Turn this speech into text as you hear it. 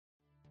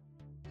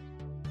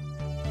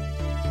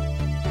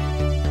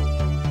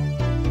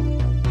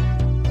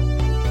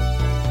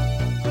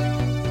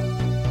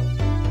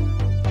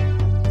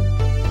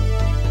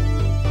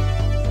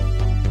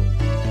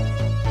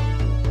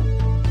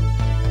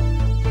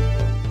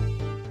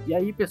E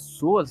aí,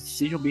 pessoas,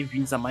 sejam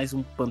bem-vindos a mais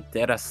um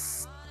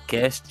Panteras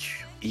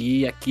Cast.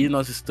 E aqui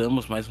nós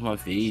estamos mais uma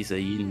vez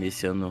aí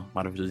nesse ano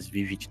maravilhoso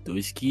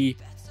 2022 que,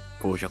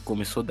 já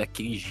começou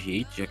daquele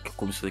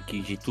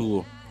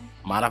jeito,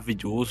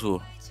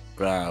 maravilhoso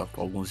para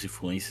alguns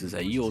influencers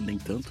aí, ou nem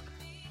tanto.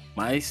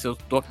 Mas eu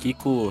tô aqui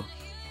com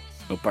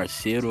meu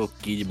parceiro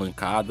aqui de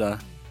bancada,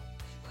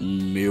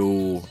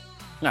 meu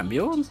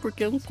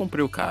porque eu não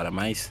comprei o cara,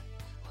 mas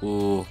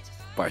o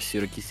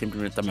parceiro aqui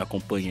sempre tá me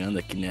acompanhando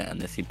aqui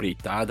nessa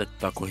empreitada,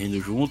 tá correndo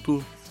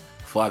junto.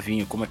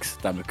 Flavinho, como é que você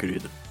tá, meu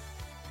querido?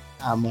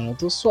 Ah, mano, eu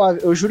tô suave.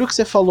 Eu juro que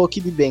você falou aqui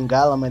de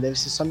bengala, mas deve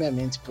ser só minha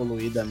mente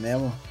poluída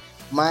mesmo.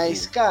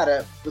 Mas,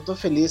 cara, eu tô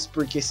feliz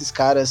porque esses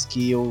caras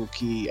que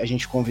a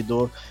gente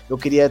convidou, eu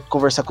queria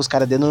conversar com os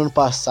caras desde o ano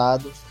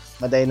passado,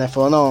 mas daí nós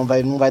falou,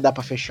 não vai dar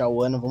pra fechar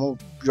o ano, vamos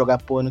jogar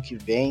pro ano que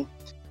vem.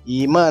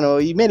 E, mano,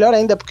 e melhor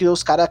ainda, porque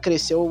os caras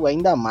cresceu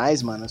ainda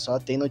mais, mano, só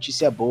tem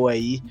notícia boa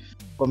aí.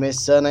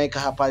 Começando aí com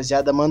a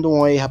rapaziada, manda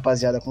um oi,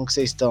 rapaziada, como que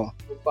vocês estão?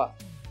 Opa,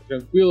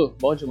 tranquilo?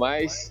 Bom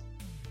demais.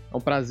 É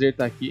um prazer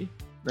estar aqui,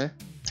 né?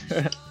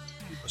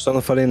 Eu só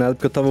não falei nada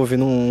porque eu tava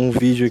ouvindo um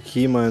vídeo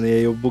aqui, mano, e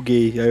aí eu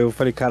buguei. Aí eu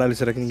falei, caralho,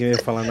 será que ninguém ia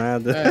falar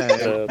nada?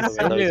 Eu também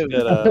tava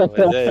esperando.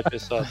 Mas e aí,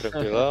 pessoal,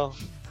 tranquilão?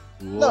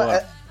 Não,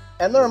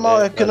 é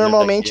normal, é porque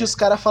normalmente os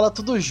caras falam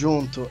tudo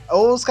junto.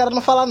 Ou os caras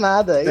não falam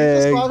nada.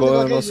 Igual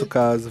o nosso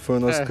caso, foi o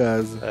nosso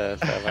caso.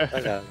 Tá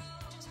cagado.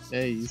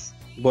 É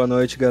isso. Boa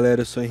noite,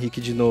 galera, eu sou o Henrique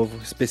de novo.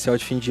 Especial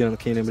de fim de ano,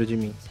 quem lembra de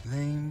mim?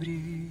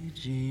 Lembre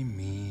de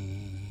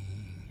mim.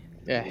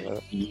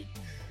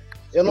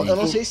 Eu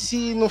não sei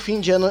se no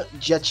fim de ano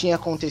já tinha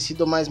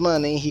acontecido, mas,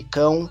 mano,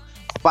 Henricão,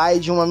 pai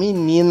de uma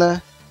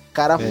menina,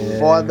 cara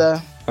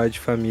foda. Pai de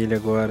família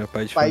agora,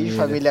 pai de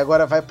família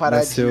agora vai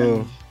parar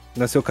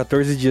Nasceu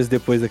 14 dias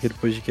depois daquele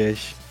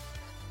podcast.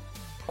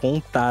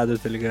 Contado,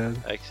 tá ligado?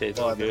 É que vocês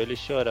não viram ele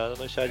chorando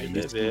no chá de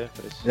bebê.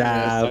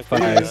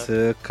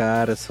 Parça,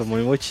 cara, sou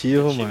muito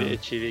emotivo, mano. Eu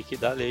tive que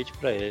dar leite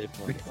pra ele,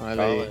 pô.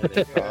 Olha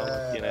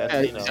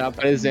aí. Já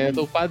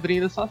apresenta o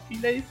padrinho da sua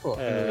filha aí, pô.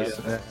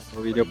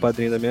 O William é o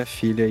padrinho da minha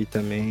filha aí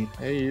também.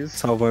 É isso.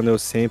 Salvando eu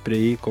sempre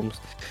aí.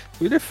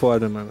 O William é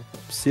foda, mano.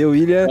 O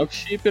William...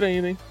 Dropshipper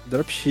ainda, hein?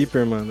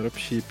 Dropshipper, mano.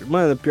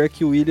 Mano, pior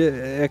que o William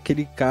é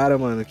aquele cara,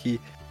 mano, que...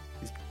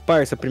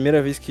 Parça, a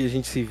primeira vez que a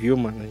gente se viu,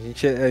 mano,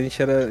 a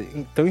gente era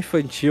tão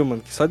infantil, mano,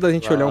 que só da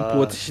gente olhar um pro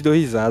outro a gente deu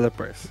risada,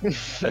 parça.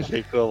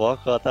 Achei que o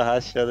Moco tá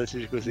rachando antes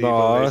de conseguir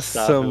conversar.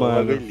 Nossa,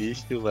 mano.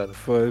 Mano.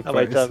 Foi,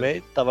 mas também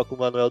tava com o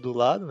Manuel do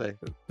lado, velho.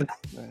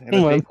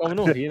 Não tem como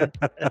não rir, né?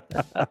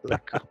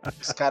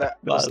 Os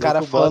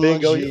cara falando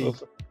de...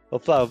 Ô,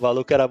 Flávio, o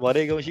maluco era mó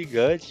negão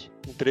gigante,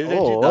 com 13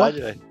 anos de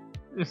idade, velho.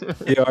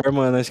 Pior,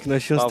 mano, acho que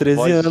nós tínhamos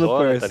 13 anos,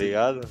 parça. Tá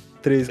ligado?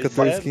 13,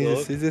 14, 15,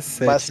 16,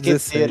 17.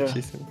 Basqueteiro.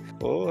 17.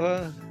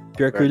 Porra.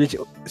 Pior que o William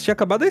tinha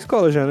acabado a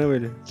escola já, né,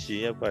 William?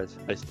 Tinha, parça.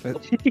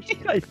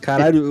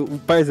 Caralho,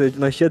 parça,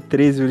 nós tinha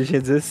 13, o William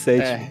tinha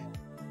 17.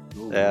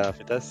 A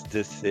fita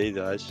 16,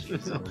 eu acho.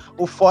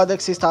 O foda é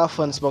que vocês estavam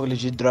falando desse bagulho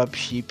de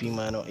dropshipping,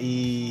 mano.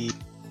 E...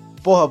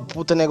 Porra,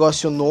 puta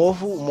negócio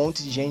novo, um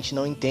monte de gente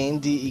não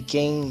entende e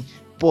quem...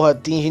 Porra,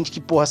 tem gente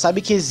que, sabe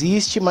que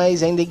existe,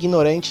 mas ainda é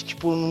ignorante,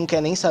 tipo, não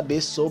quer nem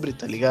saber sobre,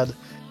 tá ligado?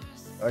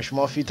 Eu acho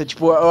uma fita,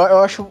 tipo, eu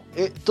acho...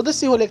 Todo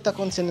esse rolê que tá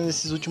acontecendo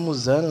nesses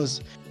últimos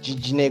anos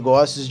de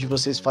negócios, de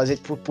vocês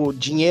fazerem, tipo,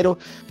 dinheiro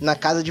na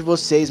casa de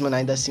vocês, mano,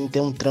 ainda assim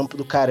tem um trampo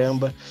do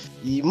caramba.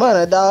 E, mano,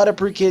 é da hora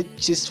porque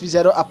vocês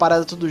fizeram a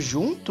parada tudo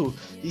junto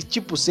e,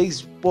 tipo,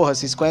 vocês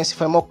conhecem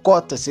Faz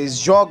Mocota, vocês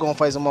jogam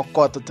Faz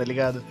Mocota, tá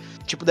ligado?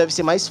 Tipo, deve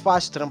ser mais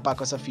fácil trampar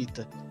com essa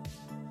fita.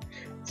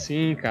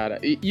 Sim, cara.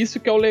 E isso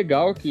que é o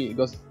legal, que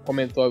igual você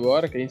comentou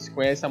agora, que a gente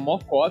conhece a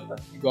mocota.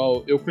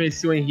 Igual eu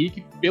conheci o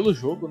Henrique pelo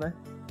jogo, né?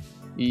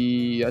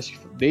 E acho que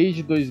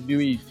desde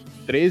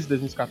 2013,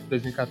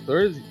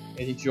 2014,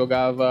 a gente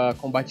jogava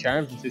Combat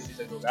Arms, não sei se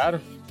vocês já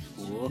jogaram.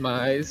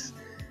 Mas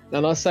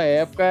na nossa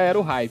época era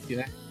o hype,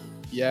 né?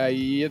 E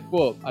aí,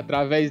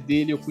 através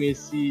dele eu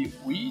conheci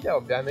o William,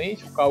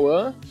 obviamente, o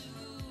Cauã.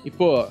 E,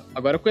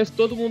 agora eu conheço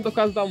todo mundo da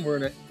Casa do Amor,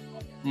 né?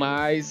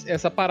 Mas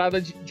essa parada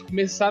de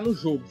começar no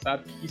jogo,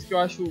 sabe? Isso que eu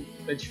acho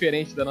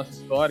diferente da nossa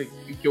história,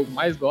 e que eu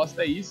mais gosto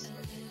é isso.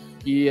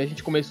 E a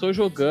gente começou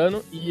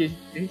jogando e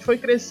a gente foi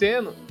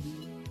crescendo.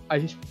 A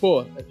gente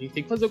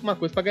tem que fazer alguma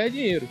coisa pra ganhar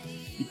dinheiro.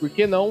 E por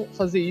que não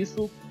fazer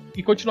isso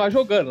e continuar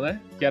jogando,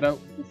 né? Que era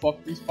o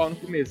foco principal no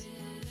começo.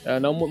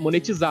 Não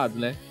monetizado,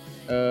 né?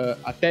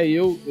 Até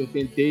eu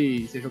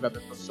tentei ser jogador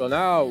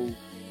profissional,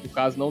 no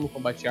caso não no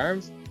Combat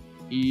Arms.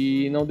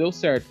 E não deu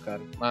certo,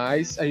 cara.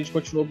 Mas a gente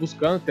continuou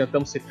buscando,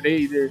 tentamos ser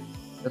trader,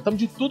 tentamos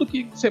de tudo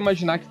que você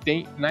imaginar que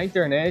tem na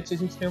internet, a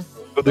gente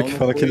tentou.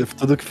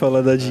 Tudo que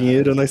fala dá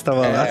dinheiro, nós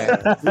estava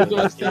lá. Tudo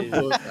nós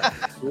tentou, cara.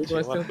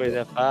 Uma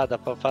coisa, dá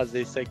pra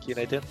fazer isso aqui,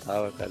 nós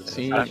tentava, cara.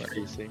 Sim,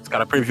 os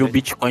caras previu o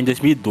Bitcoin em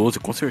 2012,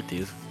 com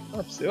certeza.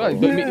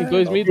 Em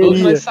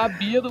 2012 nós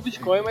sabia do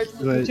Bitcoin, mas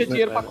não tinha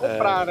dinheiro pra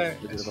comprar, né?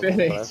 É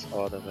diferente. É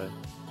foda, velho.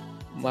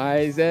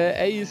 Mas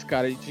é isso,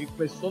 cara. A gente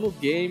começou no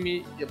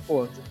game e,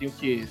 você tem o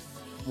quê?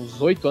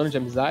 Uns 8 anos de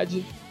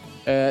amizade.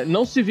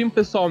 Não se vimos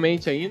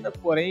pessoalmente ainda,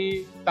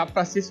 porém tá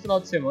pra ser esse final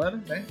de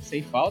semana, né?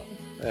 Sem falta.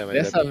 Mas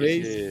Dessa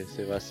vez.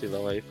 Esse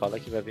vacilão aí fala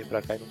que vai vir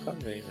pra cá e nunca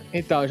vem, né?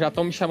 Então, já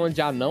estão me chamando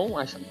de anão,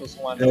 achando que eu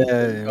sou um anão.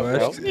 Eu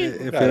acho que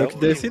foi eu que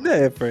dei essa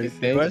ideia,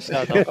 parceiro. Eu acho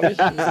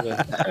Não,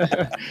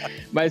 velho.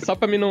 Mas só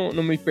pra mim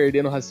não me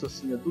perder no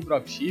raciocínio do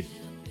dropship.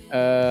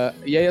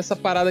 E aí essa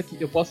parada aqui,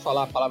 eu posso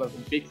falar a palavra com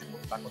o que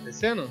tá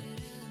acontecendo?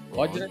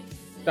 Pode, né?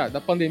 Tá,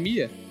 da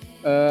pandemia.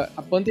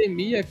 A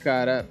pandemia,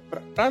 cara,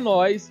 pra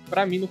nós,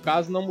 pra mim no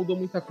caso, não mudou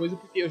muita coisa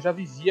porque eu já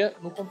vivia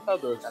no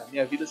computador, cara.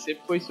 Minha vida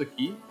sempre foi isso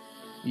aqui.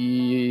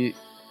 E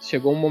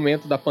chegou um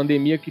momento da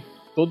pandemia que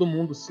todo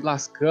mundo se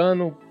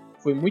lascando,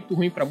 foi muito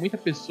ruim pra muita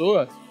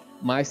pessoa,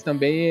 mas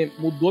também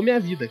mudou minha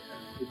vida, cara.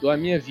 Mudou a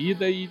minha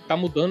vida e tá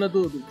mudando a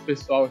do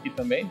pessoal aqui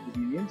também, dos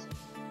meninos.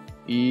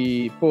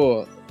 E,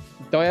 pô,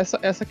 então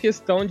essa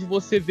questão de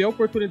você ver a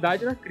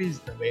oportunidade na crise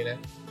também, né?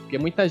 Porque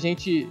muita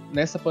gente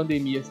nessa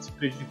pandemia se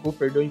prejudicou,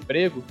 perdeu o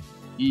emprego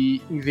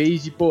e em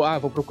vez de,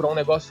 vou procurar um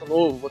negócio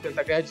novo, vou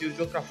tentar ganhar dinheiro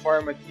de outra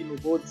forma aqui, não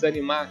vou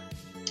desanimar.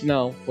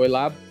 Não, foi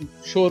lá,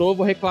 chorou,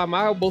 vou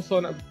reclamar, vou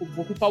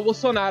culpar o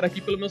Bolsonaro aqui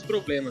pelos meus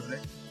problemas,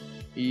 né?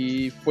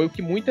 E foi o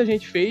que muita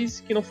gente fez,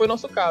 que não foi o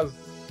nosso caso.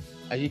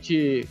 A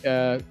gente,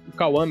 o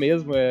Cauã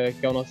mesmo,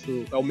 que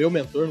é o meu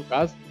mentor no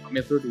caso, o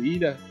mentor do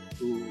Ilha,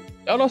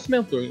 é o nosso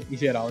mentor em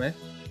geral, né?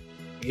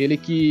 Ele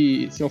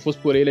que, se não fosse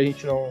por ele, a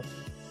gente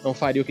não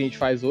faria o que a gente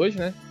faz hoje,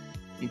 né?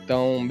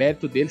 Então,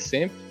 mérito dele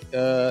sempre.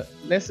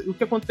 O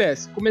que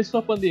acontece? Começou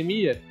a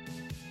pandemia,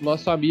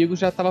 nosso amigo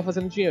já estava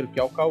fazendo dinheiro, que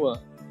é o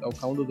Cauã. É o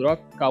Cauã do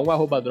Drop,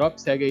 Cauã@Drop,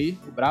 segue aí,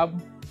 o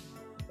brabo.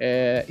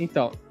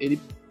 Então, ele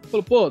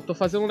falou, tô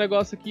fazendo um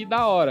negócio aqui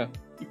da hora.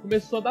 E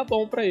começou a dar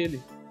bom pra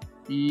ele.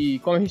 E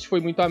como a gente foi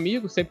muito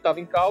amigo, sempre tava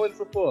em call, ele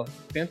falou,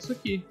 tenta isso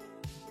aqui.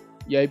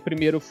 E aí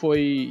primeiro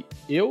foi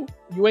eu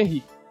e o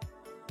Henrique.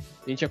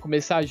 A gente ia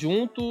começar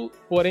junto,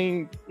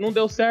 porém não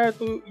deu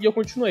certo e eu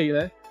continuei,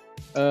 né?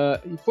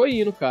 E foi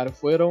indo, cara.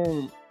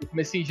 Eu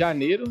comecei em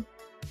janeiro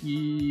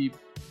e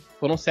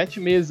foram 7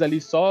 meses ali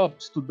só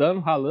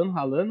estudando,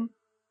 ralando,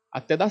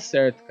 até dar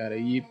certo, cara.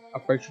 E a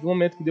partir do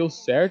momento que deu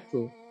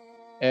certo,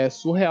 é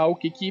surreal o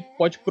que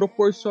pode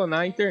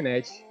proporcionar a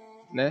internet,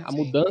 né? A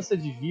mudança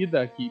de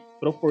vida que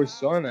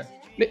proporciona.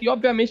 E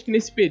obviamente que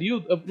nesse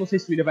período, eu não sei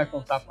se o William vai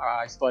contar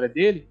a história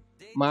dele,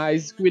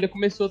 mas que o William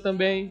começou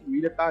também, o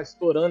William tá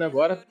estourando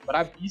agora,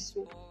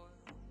 bravíssimo.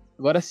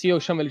 Agora sim eu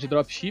chamo ele de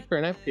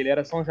dropshipper, né? Porque ele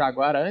era só um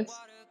jaguar antes.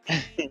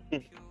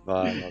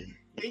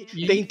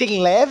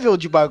 Tem level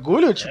de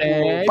bagulho? Tipo,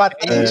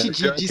 patente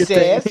de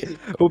CS?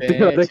 O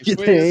pior é que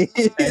tem.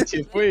 É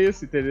tipo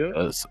isso, entendeu?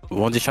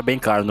 Vamos deixar bem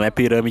claro, não é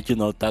pirâmide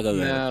não, tá,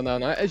 galera? Não.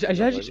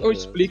 Eu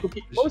explico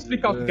Vamos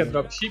explicar o que é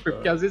dropshipper,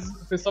 porque às vezes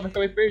o pessoal vai ficar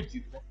meio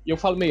perdido, né? E eu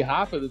falo meio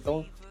rápido,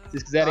 então se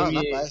vocês quiserem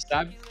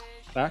sabe?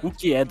 Tá? O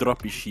que é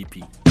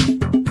dropshipping?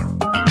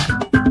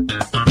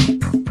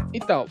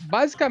 Então,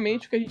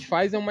 basicamente o que a gente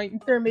faz é uma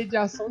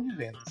intermediação de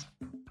vendas.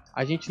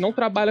 A gente não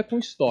trabalha com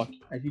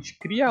estoque. A gente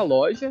cria a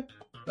loja,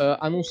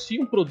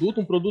 anuncia um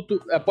produto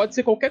pode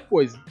ser qualquer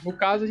coisa. No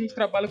caso, a gente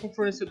trabalha com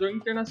fornecedor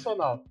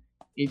internacional.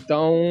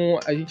 Então,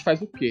 a gente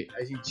faz o quê?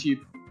 A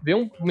gente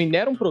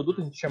minera um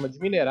produto, a gente chama de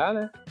minerar,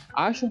 né?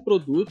 Acha um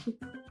produto,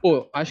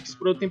 acho que esse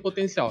produto tem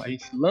potencial. A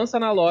gente lança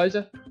na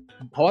loja,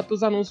 rota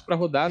os anúncios para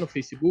rodar no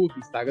Facebook,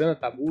 Instagram,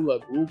 Taboola,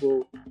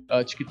 Google,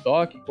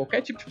 TikTok,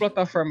 qualquer tipo de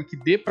plataforma que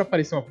dê para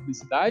aparecer uma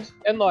publicidade,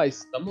 é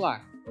nós, tamo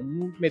lá,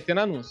 vamos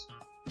metendo anúncio.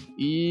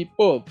 E,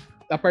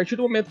 a partir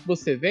do momento que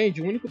você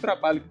vende, o único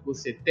trabalho que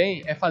você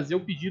tem é fazer o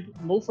pedido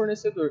no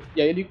fornecedor.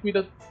 E aí ele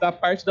cuida da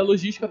parte da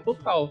logística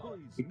total.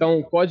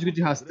 Então, código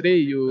de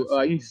rastreio,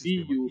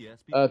 envio,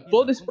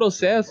 todo esse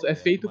processo é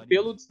feito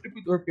pelo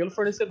distribuidor, pelo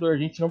fornecedor. A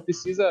gente não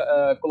precisa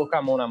colocar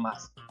a mão na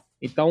massa.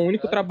 Então, o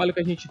único trabalho que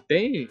a gente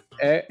tem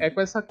é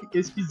com esse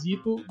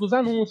quesito dos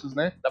anúncios,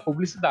 né? Da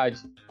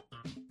publicidade.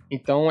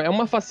 Então, é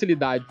uma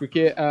facilidade,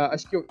 porque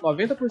acho que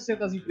 90%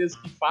 das empresas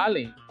que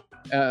falem,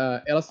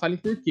 elas falem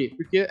por quê?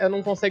 Porque elas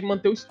não conseguem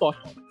manter o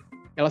estoque.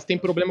 Elas têm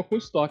problema com o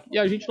estoque. E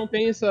a gente não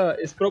tem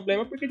esse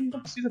problema porque a gente não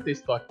precisa ter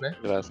estoque, né?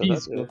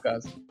 Físico, no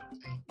caso.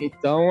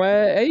 Então,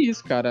 é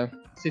isso, cara.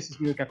 Não sei se vocês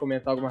meninos querem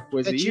comentar alguma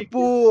coisa aí.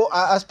 Tipo,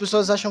 as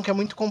pessoas acham que é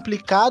muito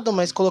complicado,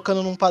 mas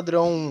colocando num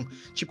padrão,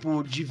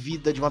 tipo, de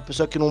vida de uma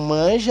pessoa que não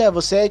manja,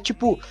 você é,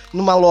 tipo,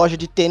 numa loja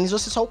de tênis,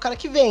 você é só o cara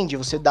que vende.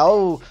 Você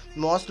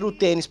mostra o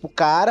tênis pro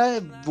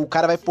cara, o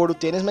cara vai pôr o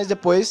tênis, mas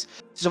depois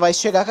vai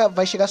chegar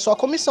só a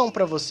comissão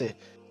pra você.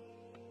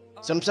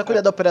 Você não precisa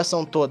cuidar da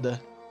operação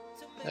toda.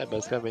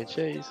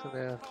 Basicamente é isso,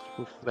 né?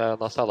 Tipo, a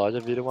nossa loja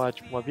vira uma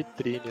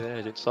vitrine, né?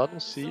 A gente só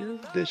anuncia e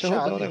deixa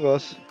rodar o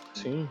negócio.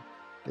 Sim.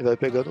 E vai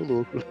pegando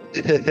lucro.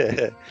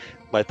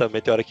 Mas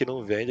também tem hora que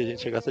não vende, a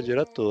gente gasta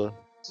dinheiro à toa.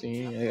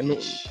 Sim,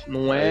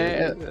 não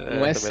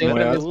é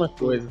sempre a mesma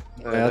coisa.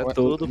 Não é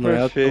tudo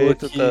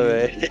perfeito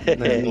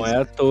também. Não é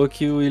à toa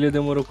que o William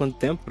demorou quanto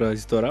tempo pra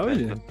estourar,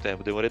 William?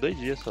 Demorei 2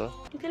 dias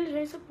só.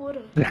 Inteligência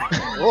pura.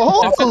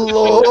 Louco,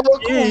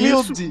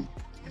 humilde!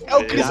 É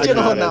o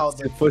Cristiano Ronaldo.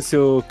 Se fosse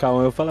o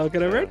Cauã, eu falava que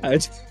era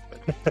verdade.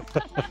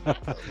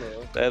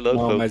 É louco,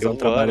 não, mas é um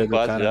trabalho do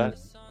cara.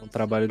 Um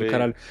trabalho do Foi.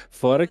 caralho.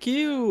 Fora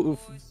que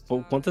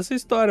pô, conta essa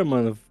história,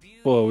 mano.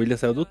 Pô, o William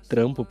saiu do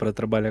trampo pra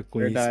trabalhar com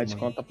Verdade, isso,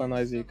 mano. conta pra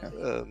nós aí,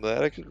 cara. Não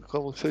era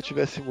como se eu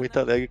tivesse muito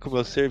alegre com o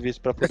meu serviço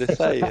pra poder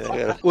sair, né,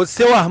 cara? Ô,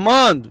 seu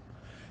Armando,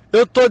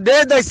 eu tô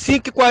desde as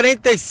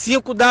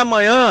 5h45 da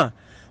manhã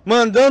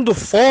mandando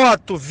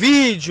foto,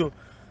 vídeo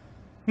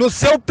no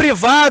seu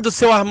privado,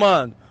 seu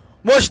Armando,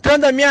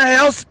 mostrando a minha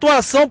real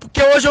situação,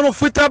 porque hoje eu não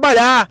fui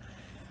trabalhar.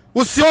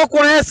 O senhor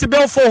conhece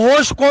Belfor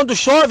Roxo quando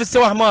chove,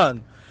 seu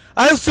Armando?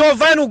 Aí o senhor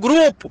vai no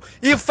grupo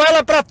e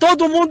fala pra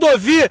todo mundo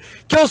ouvir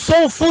que eu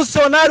sou um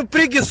funcionário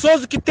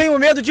preguiçoso que tenho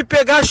medo de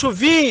pegar a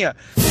chuvinha.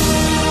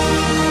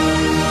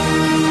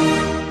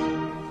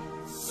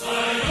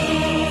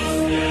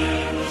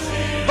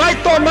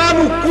 Vai tomar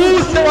no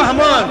cu, seu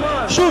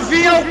Armando!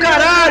 Chuvinha é o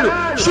caralho!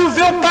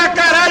 Choveu pra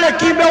caralho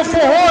aqui em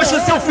Belfor Roxo,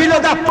 seu filho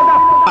da p***!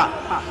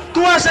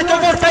 Tu acha que eu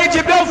vou sair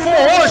de Belfor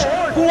Roxo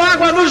com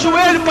água no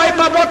joelho pra ir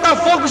pra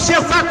Botafogo encher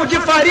saco de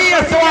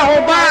farinha, seu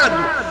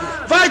arrombado?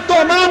 Vai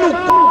tomar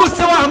no cu,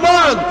 seu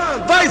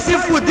Armando! Vai se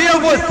fuder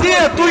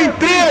você, tua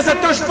empresa,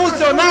 teus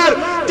funcionários,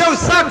 teus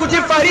sacos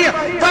de farinha!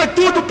 Vai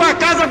tudo pra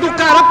casa do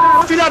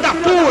caralho, filha da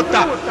puta!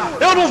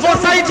 Eu não vou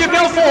sair de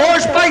Belfor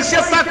Roxo pra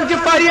encher saco de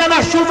farinha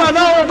na chuva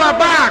não, ô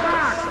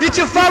babaca! E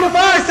te falo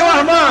mais, seu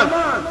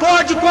Armando!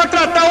 Pode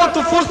contratar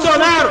outro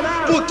funcionário,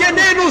 porque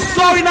nem no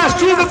sol e na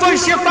chuva eu vou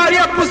encher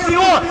farinha pro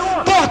senhor!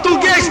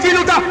 Português,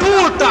 filho da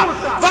puta!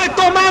 Vai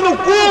tomar no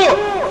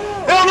cu!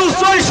 Eu não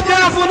sou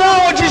escravo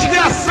não, ô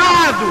desgraçado!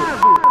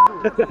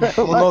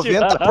 O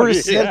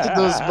 90%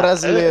 dos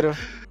brasileiros.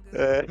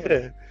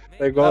 É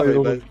igual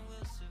eu. mas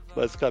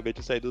basicamente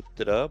eu saí do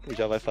trampo,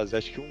 já vai fazer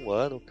acho que 1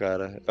 ano,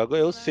 cara.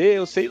 Agora eu sei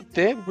o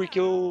tempo, porque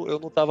eu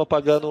não tava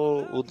pagando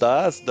o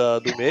DAS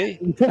do MEI.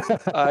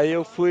 Aí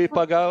eu fui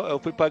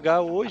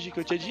pagar hoje que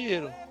eu tinha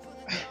dinheiro.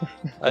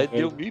 Aí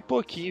deu 1.000 e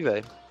pouquinho,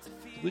 velho.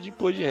 Tudo de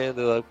imposto de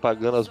renda,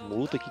 pagando as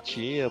multas que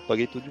tinha,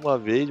 paguei tudo de uma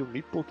vez, 1.000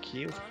 e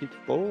pouquinho. Fiquei,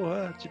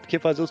 porra, tive que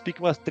fazer os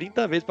piques umas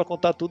 30 vezes pra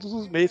contar todos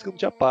os meses que eu não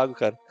tinha pago,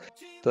 cara.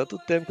 Tanto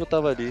tempo que eu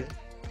tava ali.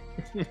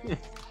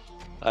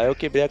 Aí eu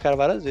quebrei a cara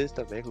várias vezes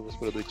também com alguns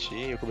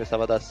produtinhos,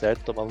 começava a dar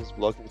certo, tomava uns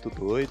blocos muito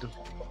doidos.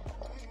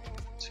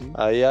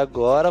 Aí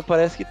agora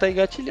parece que tá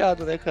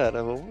engatilhado, né,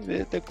 cara? Vamos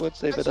ver até quanto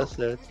isso aí vai dar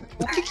certo.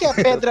 O que é a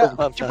pedra,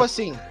 tipo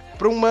assim,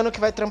 pra um mano que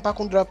vai trampar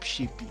com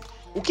dropshipping?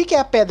 O que é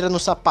a pedra no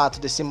sapato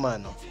desse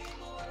mano?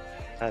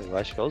 Ah, eu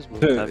acho que é os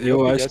blocos, sabe?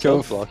 Eu acho que é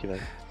os blocos,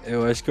 velho.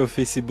 Eu acho que é o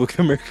Facebook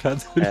e o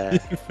Mercado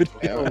Livre.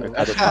 É o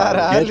mercado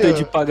Caralho. Método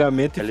de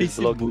pagamento e Eles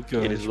Facebook,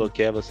 eu Eles acho.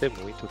 bloqueiam você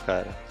muito,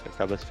 cara. Você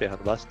acaba se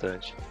ferrando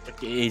bastante.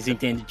 Porque eles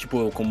entendem,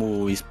 tipo,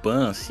 como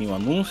spam, assim, o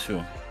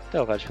anúncio.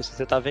 Então, cara, acho que se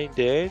você tá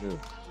vendendo,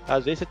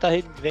 às vezes você tá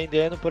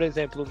vendendo, por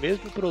exemplo, o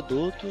mesmo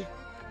produto,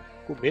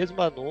 com o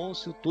mesmo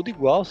anúncio, tudo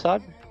igual,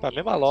 sabe? Pra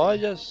mesma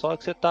loja, só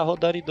que você tá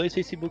rodando em 2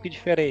 Facebook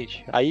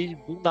diferentes. Aí,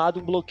 do nada,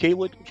 um bloqueio, o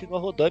outro continua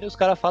rodando e os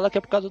caras falam que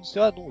é por causa do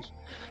seu anúncio.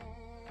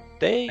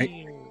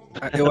 Tem...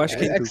 Eu acho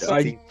que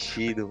faz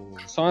sentido.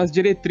 São as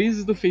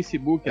diretrizes do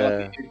Facebook,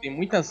 ele tem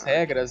muitas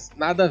regras,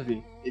 nada a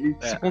ver. Ele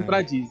se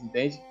contradiz,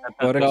 entende?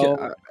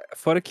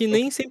 Fora que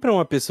nem sempre é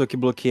uma pessoa que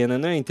bloqueia, né?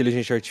 Não é a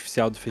inteligência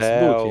artificial do É,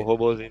 Facebook. o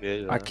robôzinho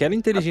dele. Né? Aquela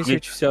inteligência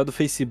artificial do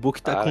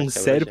Facebook tá Cara, com um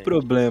quebra sério gente.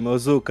 problema. Ô,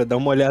 Zuka, dá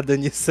uma olhada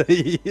nisso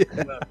aí.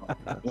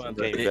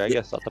 Quem pega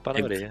é só tapa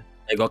na orelha.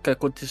 É igual que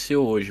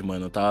aconteceu hoje,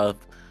 mano. Eu tava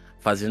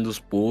fazendo os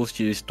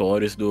posts,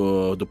 stories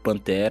do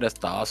Panteras e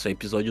tal, só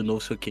episódio novo,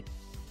 sei o que.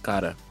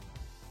 Cara,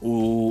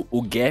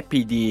 o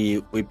gap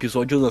de o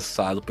episódio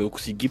lançado pra eu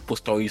conseguir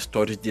postar o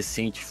stories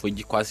decente foi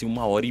de quase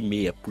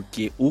 1h30,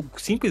 porque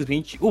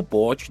simplesmente o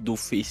bot do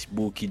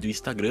Facebook e do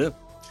Instagram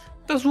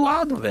tá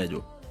zoado,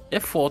 velho. É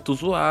foto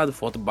zoado,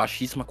 foto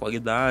baixíssima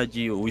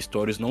qualidade, o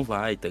stories não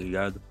vai, tá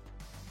ligado?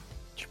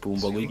 Tipo, um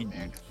bagulho.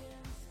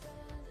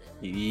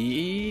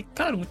 E,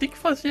 cara, não tem o que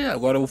fazer.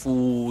 Agora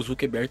o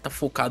Zuckerberg tá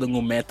focado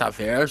no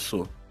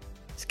metaverso.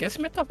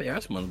 Esquece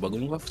metaverso, mano. O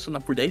bagulho não vai funcionar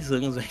por 10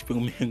 anos aí,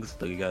 pelo menos,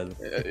 tá ligado?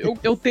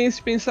 Eu tenho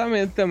esse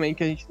pensamento também,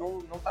 que a gente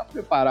não tá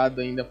preparado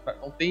ainda,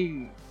 não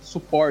tem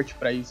suporte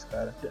pra isso,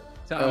 cara.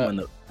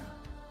 Mano.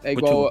 É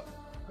igual.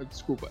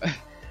 Desculpa.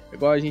 É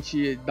igual a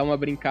gente dar uma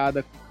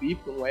brincada com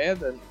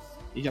criptomoeda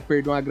e já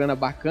perdeu uma grana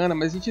bacana,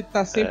 mas a gente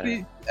tá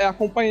sempre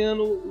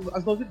acompanhando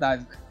as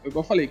novidades, né?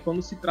 Igual eu falei,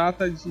 quando se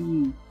trata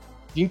de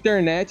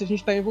internet, a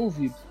gente tá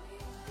envolvido.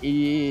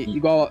 E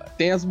igual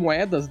tem as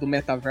moedas do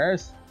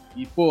metaverso.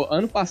 E, pô,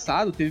 ano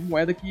passado teve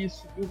moeda que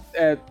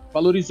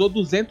valorizou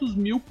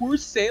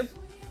 200.000%.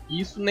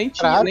 E isso nem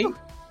tinha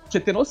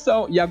ter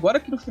noção. E agora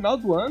que no final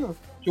do ano,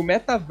 que o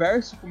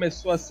metaverso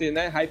começou a ser,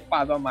 né,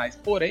 hypado a mais.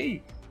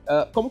 Porém,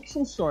 como que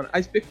funciona? A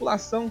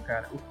especulação,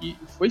 cara, o que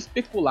foi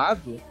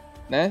especulado,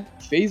 né,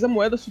 fez a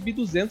moeda subir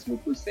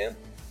 200.000%.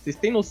 Vocês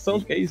têm noção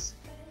do que é isso?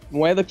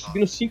 Moeda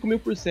subindo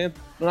 5.000%.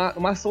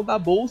 Uma ação da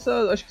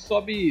bolsa, acho que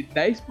sobe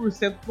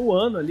 10% no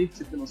ano ali, pra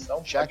você ter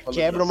noção. Já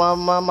quebra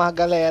uma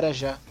galera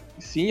já.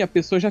 Sim, a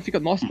pessoa já fica,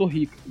 nossa, tô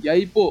rica. E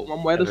aí, pô, uma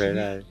moeda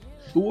verdade.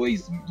 subir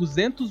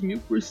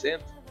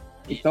 200.000%.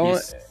 Então,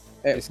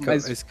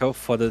 Esse que é o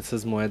foda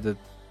dessas moedas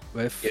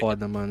É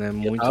foda, mano. É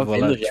muito tava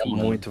vendo volátil, já,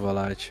 mano. muito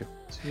volátil.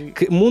 Sim.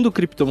 Mundo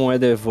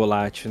criptomoeda é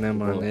volátil, né,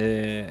 mano? Boa.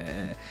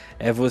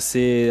 É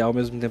você, ao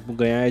mesmo tempo,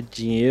 ganhar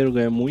dinheiro,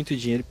 ganhar muito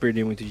dinheiro e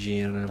perder muito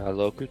dinheiro, né?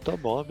 Alô,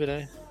 Cryptobomb,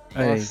 né?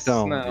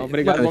 Nossa, não,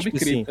 obrigado, mano, Mob tipo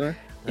Cripto, assim, né?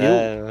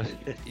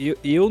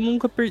 eu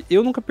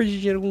nunca perdi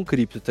dinheiro com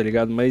cripto, tá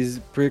ligado? Mas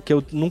porque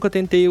eu nunca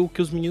tentei o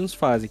que os meninos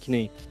fazem, que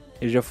nem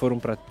eles já foram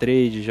pra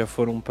trade, já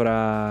foram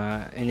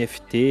pra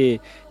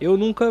NFT. Eu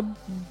nunca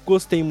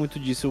gostei muito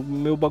disso. O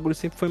meu bagulho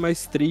sempre foi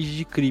mais trade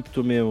de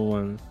cripto mesmo,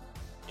 mano.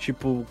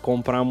 Tipo,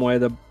 comprar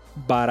moeda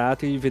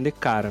barata e vender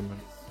cara, mano.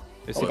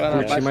 Eu sempre Comprar na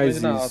curti baixa, mais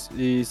vende na isso.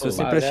 Isso, eu Pô,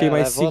 sempre mas achei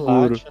mais é seguro.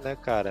 volátil, né,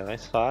 cara? É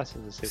mais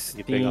fácil você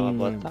conseguir pegar uma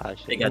boa Sim,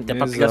 taxa. Pegar até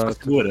pra pegar com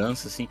Exato.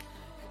 segurança, assim.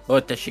 Eu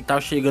até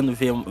tava chegando,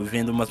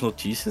 vendo umas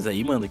notícias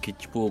aí, mano, que,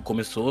 tipo,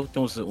 começou a ter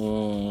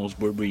uns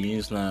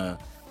burburinhos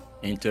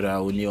entre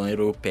a União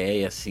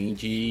Europeia, assim,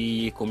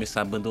 de começar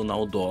a abandonar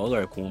o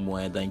dólar como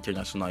moeda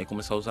internacional e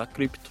começar a usar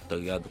cripto, tá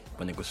ligado?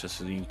 Pra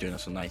negociações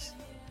internacionais.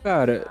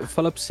 Cara, eu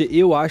falar pra você,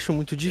 eu acho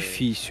muito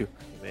difícil.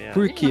 Também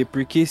Por acho. quê?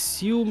 Porque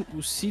se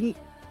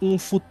um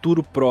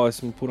futuro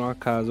próximo, por um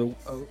acaso,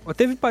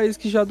 teve país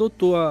que já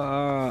adotou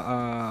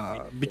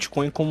a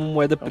Bitcoin como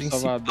moeda El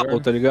principal,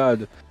 Salvador. tá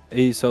ligado?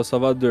 Isso, é El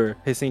Salvador,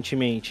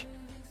 recentemente.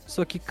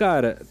 Só que,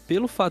 cara,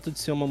 pelo fato de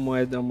ser uma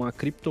moeda, uma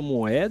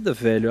criptomoeda,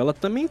 velho, ela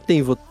também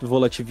tem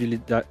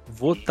volatilidade.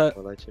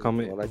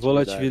 Calma aí,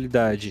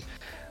 volatilidade.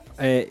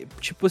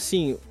 Tipo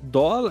assim,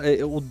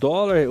 o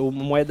dólar,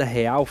 uma moeda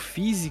real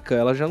física,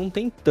 ela já não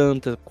tem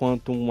tanta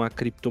quanto uma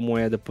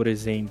criptomoeda, por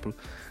exemplo.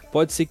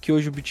 Pode ser que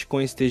hoje o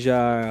Bitcoin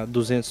esteja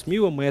 200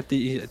 mil, amanhã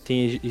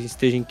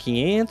esteja em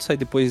 500, aí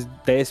depois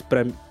desce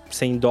pra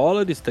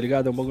 $100, tá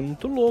ligado? É um bagulho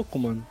muito louco,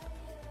 mano.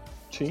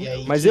 Sim. E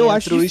aí Mas que eu entra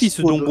acho o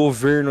difícil de um escudo.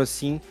 governo,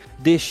 assim,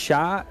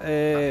 deixar,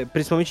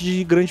 principalmente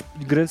de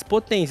grandes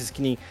potências,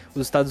 que nem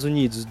os Estados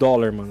Unidos,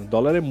 dólar, mano. O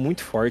dólar é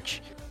muito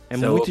forte. É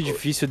Isso é muito louco.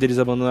 difícil deles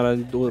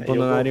abandonarem o governo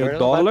não vai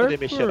dólar poder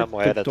mexer na por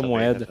moeda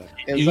criptomoeda.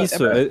 também, né,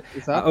 Isso,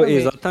 Exatamente.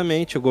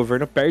 exatamente. O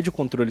governo perde o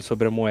controle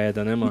sobre a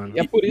moeda, né, mano? E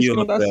é por isso que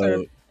não dá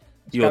certo.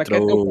 Os E caras outra,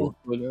 querem ter o o,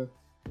 controle, né?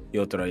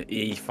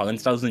 e falando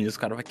dos Estados Unidos, o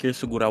cara vai querer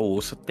segurar o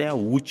osso até a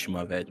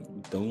última, velho.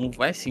 Então não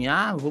vai assim,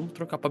 vamos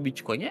trocar pra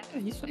Bitcoin. É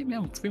isso aí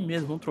mesmo,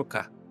 firmeza, vamos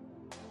trocar.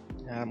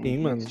 Ah, Sim,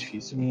 muito mano.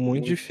 difícil.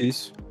 Muito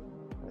difícil.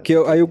 Porque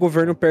aí o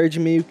governo perde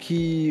meio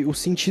que o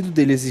sentido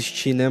dele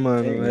existir, né,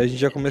 mano? Aí a gente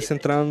já começa a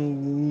entrar em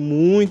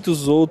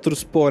muitos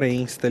outros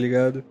poréns, tá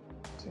ligado?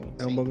 Sim.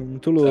 É um bagulho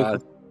muito louco. Cara,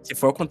 se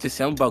for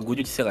acontecer, é um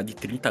bagulho de, sei lá, de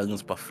 30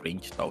 anos pra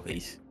frente,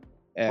 talvez.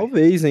 É.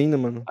 Talvez ainda,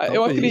 mano.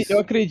 Eu Talvez.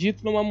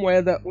 acredito numa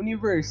moeda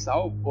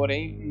universal,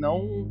 porém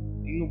não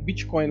no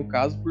Bitcoin, no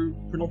caso,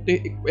 por não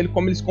ter ele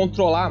como eles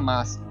controlar a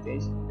massa,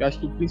 entende? Eu acho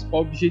que o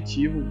principal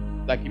objetivo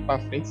daqui pra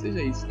frente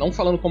seja isso. Não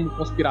falando como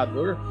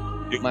conspirador,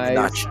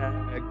 mas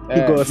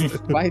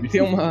vai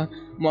ter uma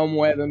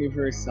moeda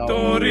universal.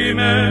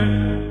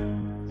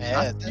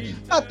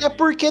 Até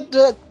porque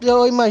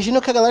eu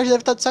imagino que a galera já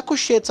deve estar de saco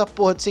cheio dessa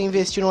porra de você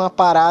investir numa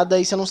parada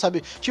e você não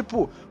sabe.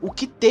 Tipo, o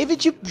que teve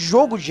de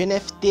jogo de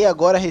NFT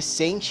agora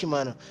recente,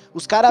 mano.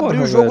 Os caras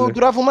abriam o jogo e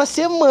durava uma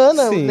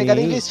semana. Sim. O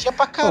galera investia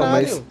pra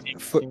caralho.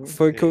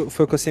 Foi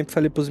o que eu sempre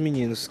falei pros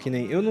meninos, que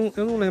nem. Eu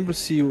não lembro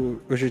se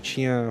eu já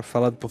tinha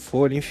falado pro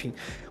Folha, enfim.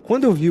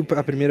 Quando eu vi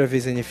a primeira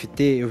vez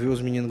NFT, eu vi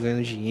os meninos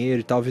ganhando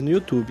dinheiro e tal, vi no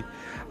YouTube.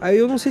 Aí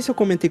eu não sei se eu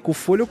comentei com o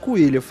Folha ou com o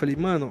William. Eu falei,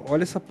 mano,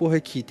 olha essa porra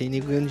aqui. Tem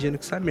nego ganhando dinheiro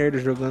com essa merda,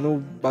 jogando o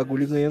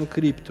bagulho e ganhando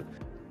cripto.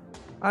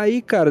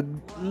 Aí, cara,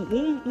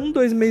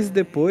 2 meses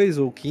depois,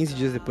 ou 15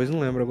 dias depois, não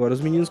lembro agora, os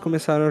meninos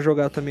começaram a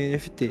jogar também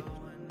NFT.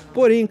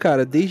 Porém,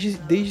 cara,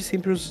 desde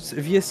sempre eu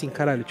vi assim,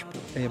 caralho, tipo,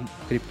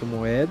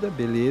 criptomoeda,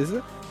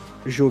 beleza.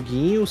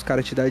 Joguinho, os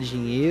caras te dão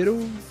dinheiro,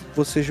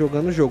 você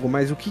jogando o jogo.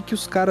 Mas o que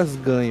os caras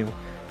ganham?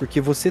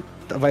 Porque você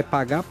vai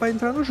pagar pra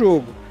entrar no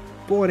jogo.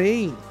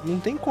 Porém, não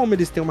tem como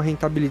eles terem uma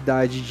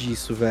rentabilidade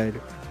disso, velho.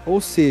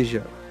 Ou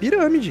seja,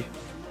 pirâmide.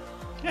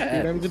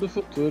 Pirâmide do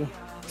futuro.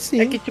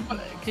 Sim. É que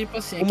tipo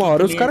assim. Uma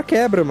hora os caras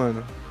quebram,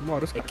 mano. Uma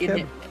hora os caras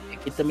quebram. É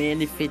que também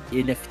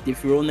NFT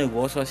virou um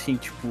negócio assim,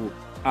 tipo.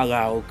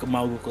 Lá, o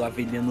maluco lá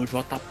vendendo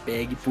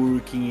JPEG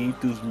por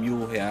 500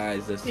 mil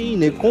reais, assim. Sim,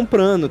 nego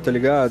comprando, tá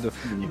ligado?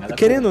 Nada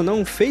Querendo ou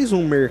não, fez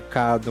um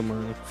mercado,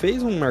 mano.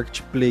 Fez um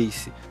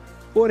marketplace.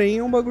 Porém,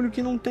 é um bagulho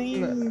que não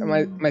tem...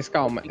 Mas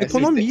calma.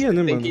 Economia,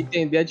 né, tem mano? que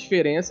entender a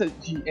diferença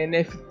de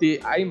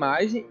NFT a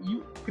imagem e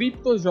o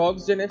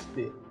criptojogos de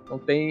NFT. Não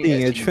tem...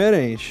 Sim, é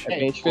diferente. É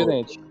bem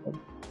diferente.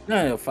 Não,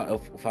 eu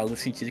falo no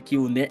sentido que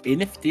o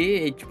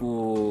NFT,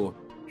 tipo,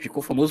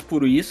 ficou famoso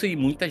por isso e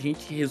muita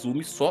gente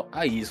resume só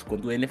a isso.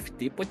 Quando o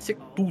NFT pode ser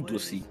tudo,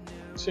 assim.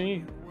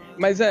 Sim.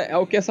 Mas é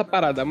o que essa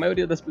parada. A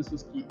maioria das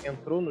pessoas que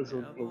entrou no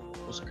jogo,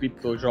 nos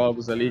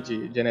criptojogos ali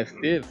de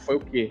NFT, foi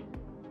o quê?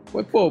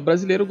 Foi, o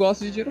brasileiro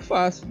gosta de dinheiro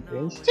fácil,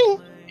 entende? Sim.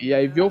 E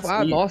aí viu,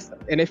 Sim. nossa,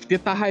 NFT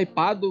tá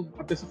hypado,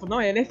 a pessoa falou,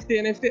 não, é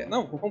NFT.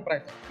 Não, vou comprar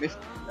então. NFT.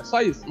 É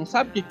só isso, não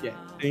sabe o que é.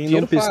 Não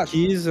Dinheiro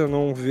pesquisa,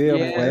 não vê a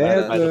Vai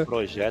moeda, no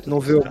projeto não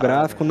dos vê o caras,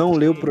 gráfico, não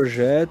lê o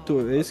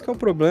projeto. Esse que é o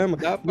problema.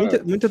 Dá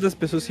pra- Muitas das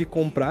pessoas que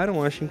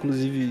compraram, acho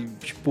inclusive,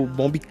 tipo,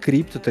 bomba e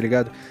cripto, tá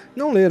ligado?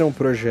 Não leram o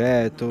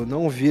projeto,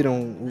 não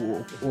viram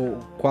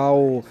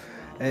qual,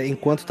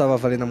 enquanto tava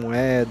valendo a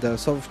moeda,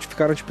 só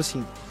ficaram tipo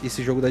assim,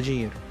 esse jogo dá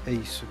dinheiro, é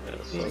isso.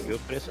 Só viu o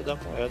preço da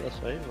moeda,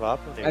 só em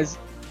vapo, né? Mas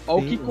o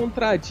que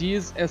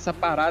contradiz essa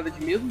parada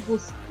de mesmo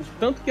você, o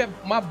tanto que é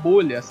uma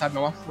bolha, sabe, é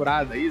uma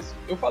furada isso.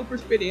 Eu falo por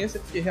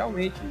experiência, porque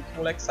realmente o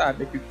moleque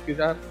sabe, que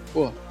já,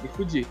 me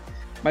fudi.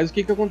 Mas o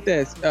que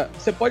acontece?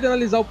 Você pode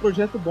analisar o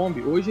projeto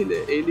Bomb, hoje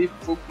ele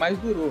foi o que mais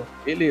durou,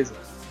 beleza.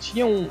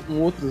 Tinha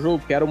um outro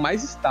jogo que era o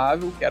mais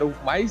estável, que era o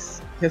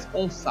mais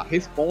responsa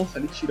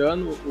ali,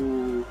 tirando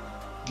o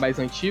mais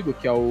antigo,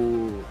 que é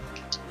o...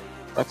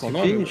 Qual é o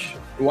nome?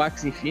 O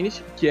Axie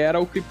Infinity, que era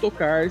o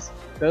CryptoCars.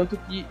 Tanto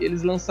que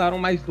eles lançaram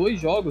mais 2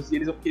 jogos e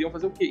eles queriam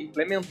fazer o quê?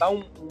 Implementar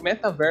um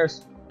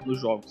metaverso nos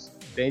jogos,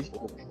 entende?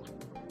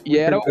 E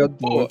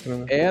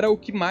era o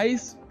que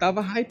mais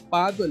tava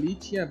hypado ali,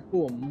 tinha,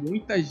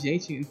 muita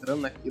gente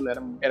entrando naquilo,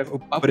 era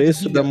o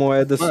preço da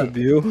moeda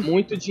subiu.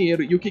 Muito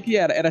dinheiro. E o que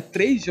era? Era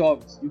 3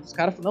 jogos. E os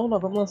caras falaram, não,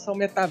 nós vamos lançar o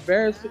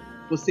metaverso.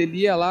 Você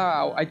lia lá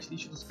a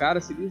artlist dos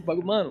caras, você lia os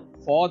bagulho, mano,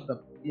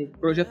 foda, um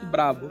projeto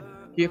brabo.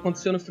 O que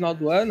aconteceu no final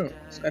do ano?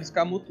 Os caras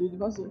escamou tudo e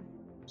vazou.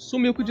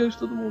 Sumiu com o dinheiro de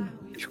todo mundo.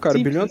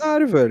 Ficaram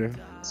bilionário, velho.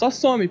 Só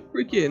some.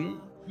 Por quê?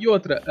 E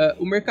outra,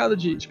 o mercado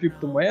de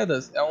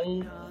criptomoedas é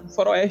um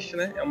faroeste,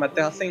 né? É uma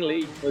terra sem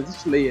lei. Não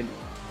existe lei ali.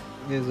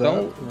 Exato.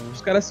 Então, os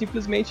caras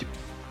simplesmente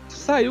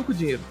saiu com o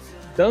dinheiro.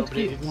 Tanto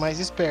que... mais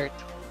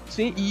esperto.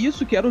 Sim, e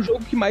isso que era o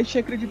jogo que mais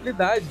tinha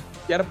credibilidade.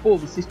 Que era,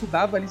 você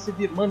estudava ali, você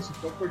via, mano, isso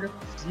aqui é um projeto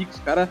físico, os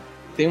caras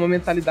têm uma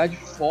mentalidade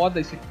foda,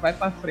 isso aqui vai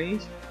pra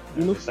frente.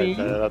 E no fim...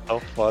 Era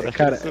tão foda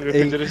cara, que subiu com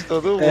o dinheiro de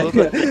todo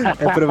mundo.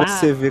 É pra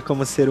você ver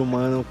como ser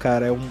humano,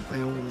 cara, é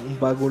um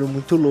bagulho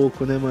muito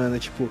louco, né, mano?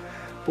 Tipo,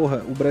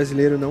 porra, o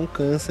brasileiro não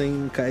cansa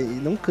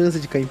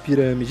de cair em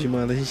pirâmide,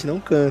 mano. A gente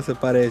não cansa,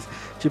 parece.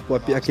 Tipo,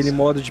 aquele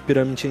modo de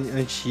pirâmide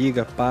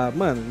antiga, pá.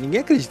 Mano, ninguém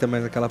acredita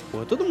mais naquela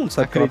porra. Todo mundo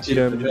sabe que é uma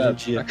pirâmide hoje em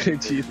dia.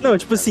 Acredito. Não,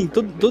 tipo assim,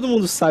 todo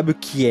mundo sabe o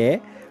que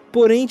é.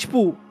 Porém,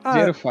 tipo,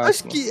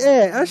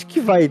 acho que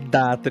vai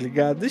dar, tá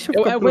ligado? Deixa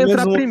eu ficar vou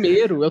entrar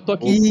primeiro, eu tô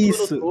aqui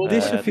isso,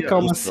 deixa eu ficar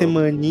uma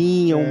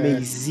semaninha, um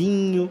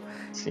mêsinho.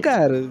 Sim.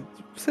 Cara,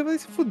 você vai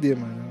se fuder,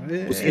 mano.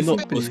 Os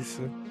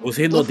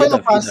não foi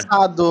no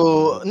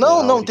passado.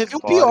 Não, teve o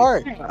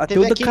pior.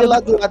 Teve aquele lá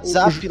do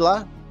WhatsApp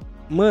lá.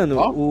 Mano,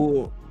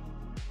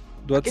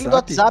 do WhatsApp. Aquele do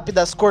WhatsApp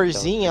das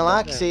corzinhas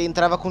lá, que você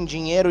entrava com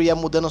dinheiro e ia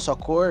mudando a sua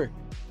cor.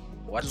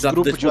 O WhatsApp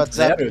grupo de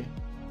WhatsApp.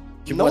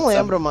 Não WhatsApp?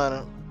 lembro,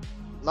 mano.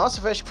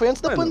 Nossa, acho que foi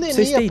antes da pandemia, pra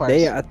vocês terem parça.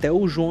 ideia, até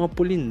o João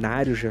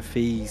Apolinário já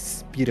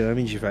fez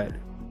pirâmide, velho.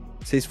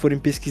 Se vocês forem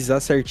pesquisar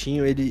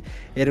certinho, ele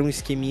era um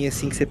esqueminha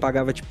assim que você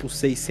pagava tipo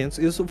 600.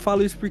 Eu só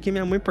falo isso porque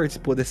minha mãe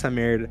participou dessa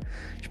merda.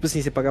 Tipo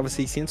assim, você pagava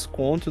 600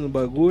 conto no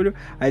bagulho,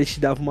 aí ele te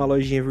dava uma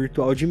lojinha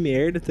virtual de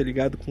merda, tá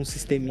ligado? Com um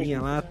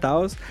sisteminha lá e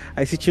tal.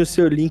 Aí você tinha o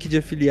seu link de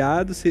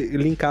afiliado, você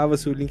linkava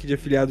seu link de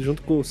afiliado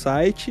junto com o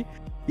site.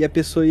 E a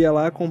pessoa ia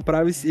lá,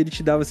 comprava e ele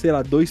te dava, sei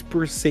lá,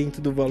 2%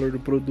 do valor do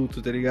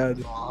produto, tá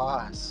ligado?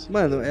 Nossa.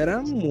 Mano,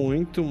 era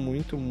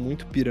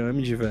muito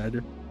pirâmide,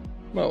 velho.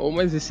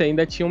 Mas isso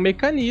ainda tinha um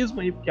mecanismo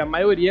aí, porque a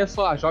maioria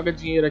só joga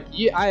dinheiro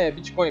aqui, é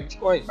Bitcoin,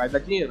 vai dar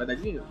dinheiro,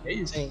 é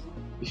isso. Sim.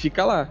 E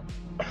fica lá.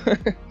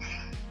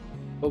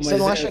 Você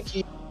não acha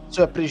que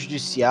isso é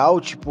prejudicial,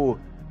 tipo...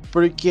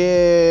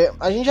 Porque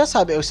a gente já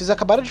sabe, vocês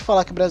acabaram de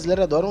falar que o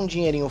brasileiro adora um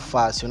dinheirinho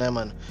fácil, né,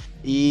 mano?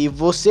 E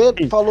você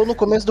falou no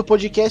começo do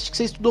podcast que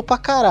você estudou pra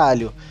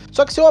caralho.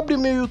 Só que se eu abrir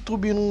meu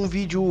YouTube num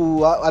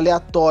vídeo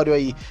aleatório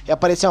aí e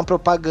aparecer uma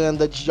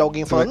propaganda de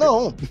alguém falando,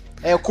 não,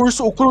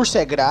 o curso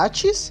é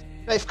grátis,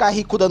 vai ficar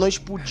rico da noite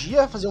pro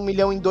dia, fazer 1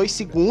 milhão em 2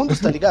 segundos,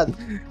 tá ligado?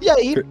 E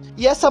aí,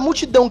 essa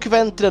multidão que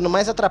vai entrando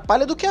mais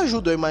atrapalha do que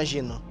ajuda, eu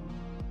imagino.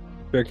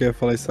 Pior que eu ia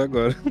falar isso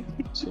agora.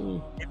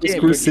 Sim.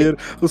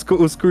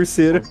 Os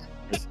curseiros.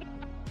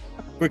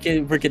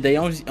 Porque daí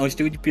é um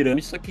estilo de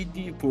pirâmide, só que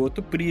por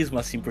outro prisma,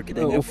 assim, porque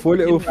daí o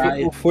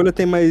Folha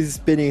tem mais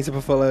experiência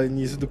pra falar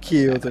nisso do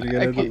que eu, tá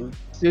ligado?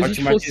 Se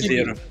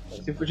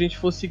a gente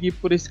for seguir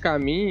por esse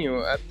caminho,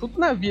 tudo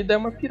na vida é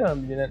uma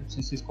pirâmide, né? Não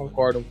sei se vocês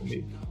concordam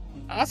comigo.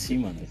 Ah, sim,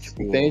 mano.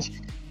 Tipo...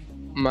 Entende?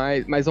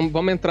 Mas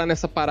vamos entrar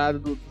nessa parada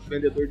do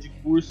vendedor de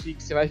curso e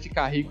que você vai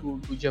ficar rico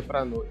do dia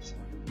pra noite.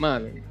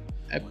 Mano,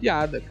 é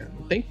piada, cara.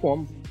 Não tem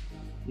como.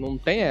 Não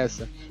tem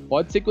essa.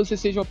 Pode ser que você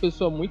seja uma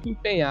pessoa muito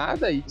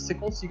empenhada e que você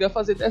consiga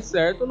fazer dar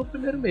certo no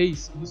primeiro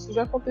mês. Isso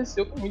já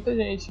aconteceu com muita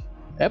gente.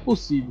 É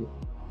possível.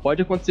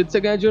 Pode acontecer de você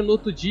ganhar dinheiro no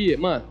outro dia.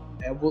 Mano,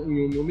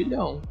 em 1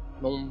 milhão.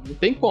 Não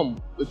tem como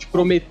eu te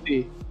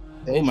prometer.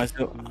 Mas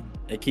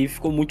é que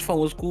ficou muito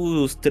famoso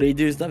com os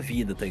traders da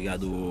vida, tá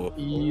ligado?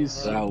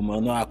 Isso.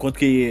 Mano, quanto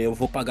que eu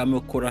vou pagar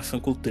meu coração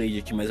com o trade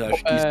aqui, mas eu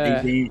acho que isso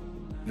aí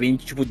vem,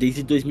 tipo,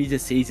 desde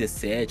 2016,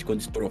 2017, quando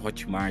estourou o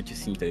Hotmart,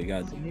 assim, tá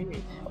ligado?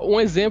 Um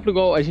exemplo,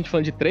 igual a gente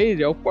falando de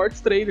trader, é o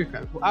Ports Trader,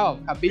 cara.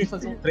 Acabei de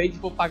fazer um trade,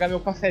 vou pagar meu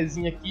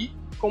cafezinho aqui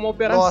com uma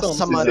operação.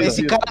 Nossa, mano,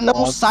 esse cara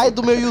não sai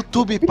do meu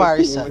YouTube,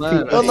 parça.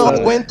 Mano, Eu não cara.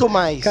 aguento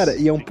mais. Cara,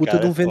 e é um Esse puta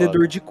cara de um é vendedor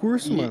foda. de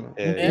curso, mano.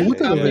 É, Um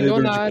puta de um vendedor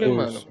de milionário,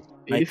 curso. mano.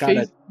 Ele Mas, cara,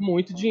 fez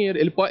muito dinheiro.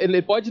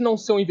 Ele pode não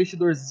ser um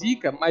investidor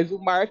zica, mas o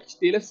marketing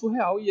dele é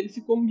surreal e ele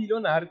ficou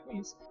milionário com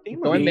isso.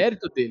 Então é mano.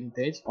 mérito dele,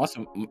 entende? Nossa,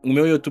 o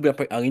meu YouTube,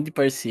 além de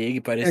parecer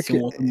ele, parece ser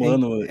um outro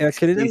mano. É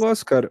aquele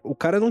negócio, cara. O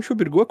cara não te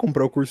obrigou a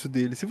comprar o curso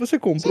dele. Se você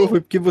comprou,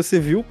 foi porque você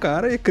viu o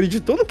cara e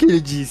acreditou no que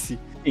ele disse.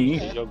 Sim.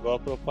 Ele jogou a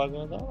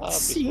propaganda lá. a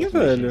Sim, pessoa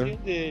começou a velho.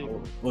 entender.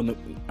 Mano,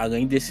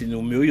 além desse,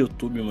 no meu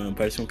YouTube, mano,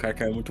 parece um cara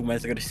que era muito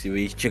mais agressivo.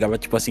 E chegava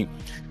tipo assim: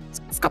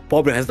 você quer ficar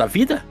pobre o resto da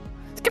vida?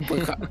 Você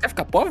quer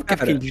ficar pobre? Quer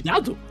ficar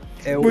endividado?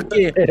 É o...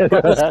 Porque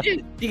pra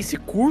você ter esse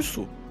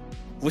curso,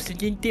 você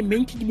tem que ter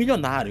mente de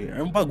milionário.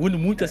 É um bagulho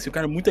muito assim, o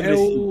cara é muito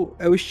agressivo.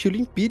 É o estilo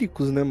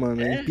Empíricos, né,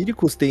 mano?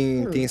 Empíricos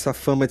tem essa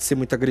fama de ser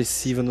muito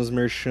agressiva nos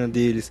merchan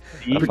deles.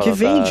 Sim, Porque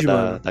Falando vende, da,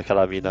 mano.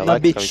 daquela mina Da lá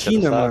que tava enchendo o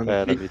Betina, saco,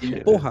 mano. da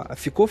Betina. Porra,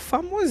 ficou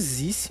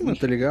famosíssima,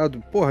 tá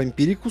ligado? Porra,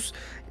 Empíricos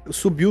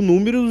subiu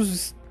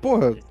números.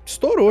 Porra,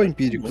 estourou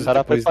Empíricos. O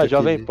cara foi depois pra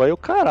daquele- Jovem Pan e o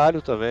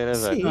caralho também, né,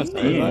 velho? Sim, Nossa,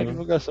 aí mano. uma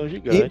divulgação E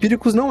gigante.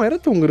 Empíricos não era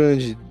tão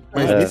grande.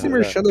 Mas É, nesse é.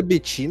 merchan da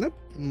Betina,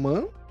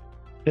 mano,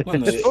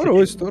 Mano,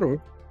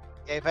 estourou.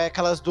 E aí vai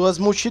aquelas duas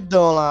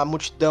multidão lá, a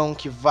multidão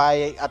que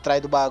vai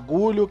atrás do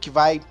bagulho, que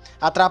vai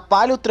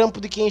atrapalha o trampo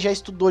de quem já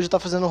estudou, já tá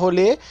fazendo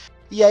rolê.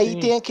 E aí Sim.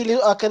 tem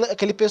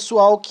aquele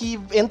pessoal que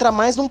entra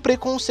mais num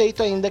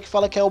preconceito ainda, que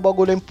fala que o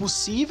bagulho é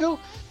impossível,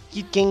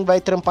 que quem vai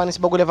trampar nesse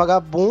bagulho é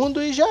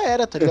vagabundo e já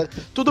era, tá ligado?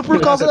 Tudo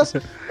por causa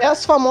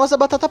das famosas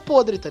batata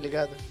podre, tá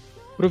ligado?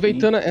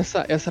 Aproveitando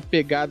essa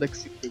pegada que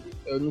você...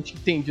 Eu não te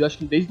entendi, eu acho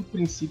que desde o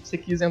princípio você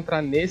quis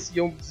entrar nesse e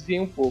eu desviei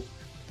um pouco.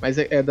 Mas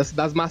é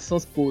das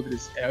maçãs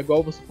podres. É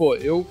igual você... Pô,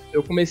 eu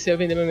comecei a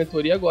vender minha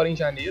mentoria agora em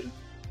janeiro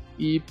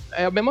e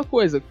é a mesma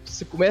coisa.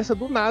 Você começa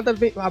do nada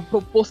a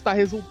postar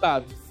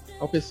resultado. Aí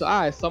o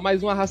pessoal, é só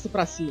mais um arrasta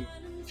pra cima.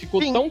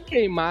 Ficou Sim. tão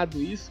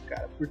queimado isso,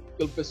 cara,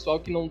 pelo pessoal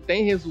que não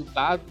tem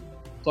resultado.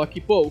 Só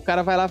que, pô, o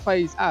cara vai lá e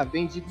faz...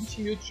 vendi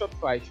 20 mil de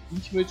Shopify.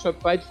 20 mil de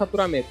Shopify de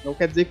faturamento. Não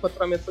quer dizer que o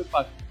faturamento foi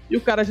fácil. E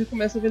o cara já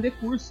começa a vender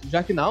curso.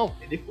 Já que não,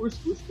 vender curso.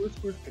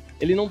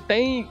 Ele não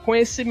tem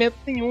conhecimento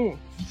nenhum.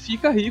 E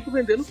fica rico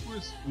vendendo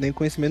curso. Nem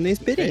conhecimento, nem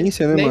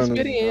experiência, né, nem mano?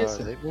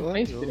 experiência. nem Não porra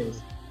tem nenhuma.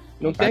 experiência.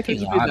 Não O tem cara a tem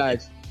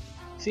credibilidade.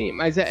 Sim,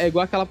 mas é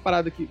igual aquela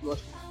parada que eu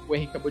acho que o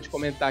Henrique acabou de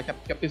comentar. Que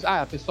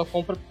a pessoa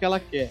compra porque ela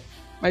quer.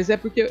 Mas é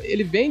porque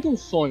ele vende um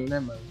sonho, né,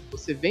 mano?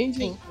 Você vende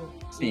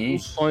Sim. um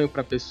sonho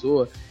pra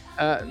pessoa.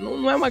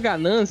 Não é uma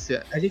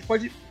ganância. A gente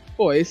pode...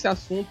 Pô, esse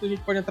assunto a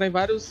gente pode entrar em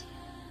vários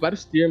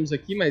termos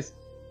aqui, mas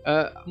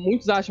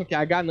muitos acham que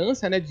a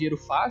ganância, né, dinheiro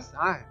fácil,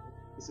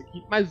 isso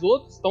aqui, mas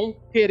outros estão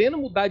querendo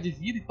mudar de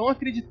vida e estão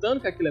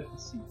acreditando que aquilo é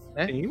possível,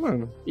 né? Sim,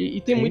 mano. E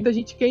tem Sim. muita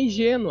gente que é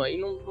ingênua e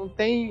não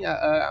tem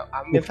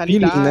a O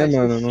mentalidade, feeling, né,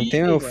 mano? o Não tem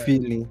feeling, o velho.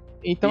 feeling.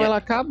 Então ela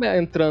acaba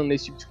entrando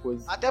nesse tipo de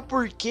coisa. Até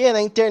porque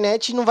na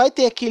internet não vai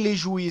ter aquele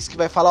juiz que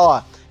vai falar,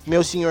 ó,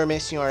 meu senhor, minha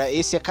senhora,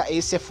 esse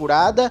é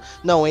furada,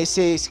 não, esse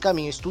é esse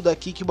caminho, estuda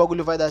aqui que o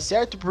bagulho vai dar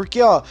certo,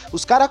 porque, ó,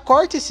 os caras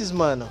cortam esses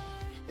mano.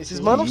 Esses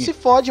mano se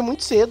fodem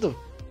muito cedo.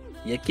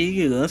 E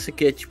aquele lance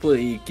que é tipo,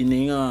 que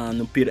nem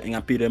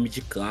na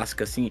pirâmide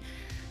clássica, assim.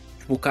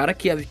 Tipo, o cara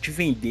que ia te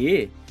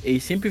vender, ele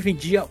sempre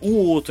vendia o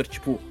outro.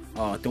 Tipo,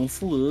 ó, tem um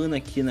fulano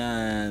aqui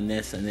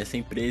nessa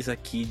empresa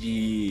aqui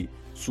de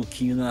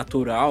suquinho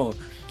natural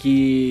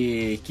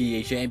que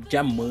já é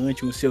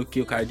diamante, não sei o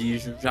que. O cara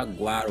dirige um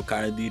Jaguar, o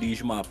cara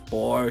dirige uma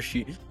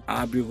Porsche,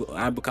 abre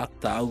o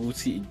catálogo,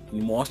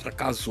 mostra a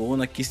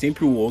casona que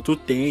sempre o outro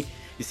tem.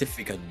 E você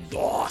fica,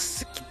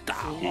 nossa, que da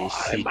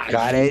hora. Esse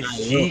cara é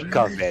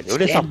zica, velho.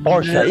 Olha essa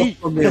Porsche aí.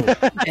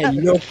 É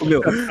louco,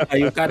 meu.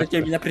 Aí o cara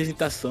termina a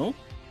apresentação.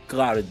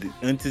 Claro,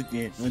 antes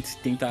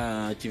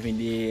tenta te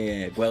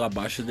vender goela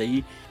abaixo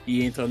daí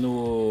e entra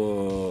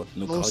no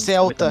carro de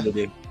Celta.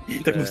 dele.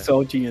 Entra no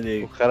Celtinha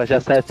dele. O cara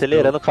já sai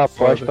acelerando com a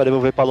Porsche pra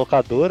devolver pra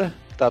locadora,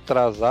 que tá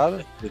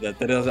atrasada.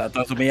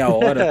 Atrasa meia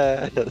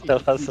hora. Já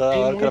passou a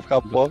hora que ela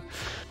ficar pobre.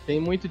 Tem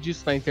muito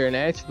disso na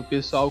internet, do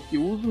pessoal que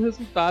usa o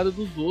resultado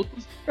dos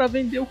outros pra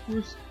vender o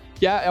curso.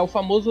 Que é o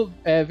famoso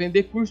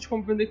vender curso de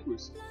como vender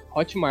curso.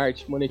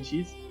 Hotmart,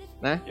 monetize,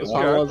 né? E o Os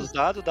pior famosos. dos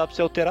dados dá pra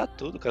você alterar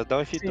tudo, cara. Dá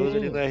um F12 Sim.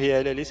 ali no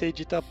URL ali, você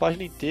edita a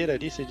página inteira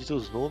ali, você edita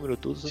os números,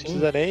 tudo, você não Sim.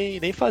 precisa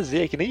nem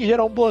fazer, é que nem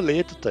gerar um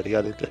boleto, tá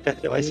ligado?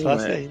 É mais Sim,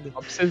 fácil ainda. Só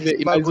pra você ver.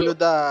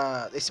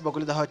 Esse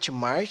bagulho da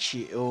Hotmart,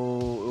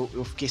 eu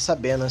fiquei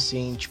sabendo,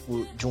 assim,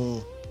 tipo, de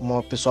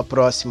uma pessoa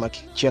próxima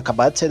que tinha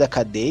acabado de sair da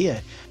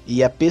cadeia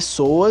e a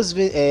pessoas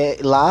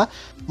lá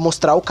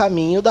mostrar o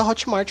caminho da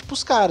Hotmart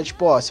pros caras.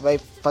 Tipo, ó, você vai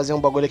fazer um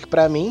bagulho aqui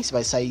pra mim, você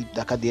vai sair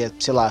da cadeia,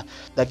 sei lá,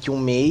 daqui um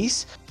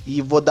mês,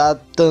 e vou dar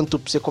tanto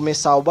pra você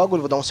começar o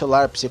bagulho, vou dar um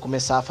celular pra você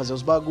começar a fazer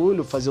os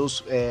bagulhos, fazer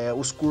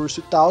os cursos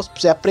e tal, pra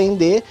você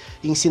aprender,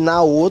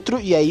 ensinar outro,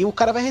 e aí o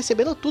cara vai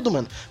recebendo tudo,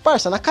 mano.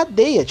 Parça, na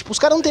cadeia, tipo, os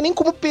caras não tem nem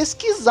como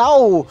pesquisar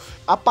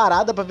a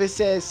parada pra ver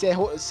se é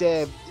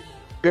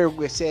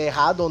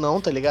errado ou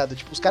não, tá ligado?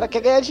 Tipo, os caras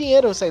querem ganhar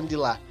dinheiro saindo de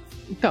lá.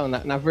 Então,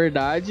 na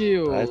verdade,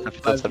 Essa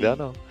fita eu não sabia,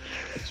 não.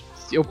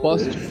 eu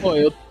posso, tipo,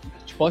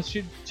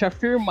 posso te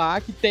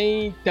afirmar que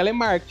tem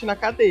telemarketing na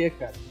cadeia,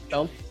 cara.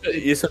 Então,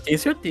 isso eu tenho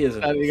certeza.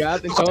 tá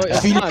ligado? Então,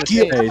 Filho mano, aqui,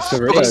 isso é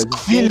verdade.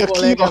 Filho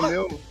aqui,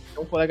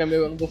 ó. Um colega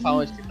meu, eu não vou falar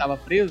onde que ele tava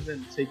preso, né?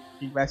 Não sei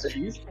quem vai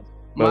assistir isso.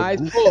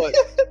 Mas, pô,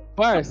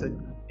 parça,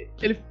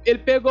 ele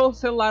pegou o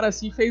celular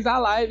assim e fez a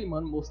live,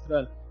 mano,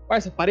 mostrando.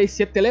 Parça,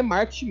 parecia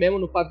telemarketing mesmo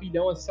no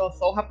pavilhão, assim, ó,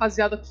 só o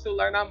rapaziada com o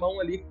celular na mão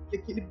ali.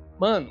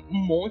 Mano, um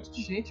monte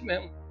de gente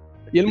mesmo.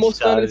 E ele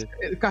mostrando,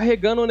 ele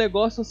carregando o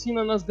negócio assim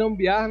nas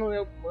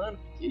gambiarras, mano,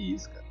 que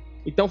isso, cara.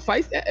 Então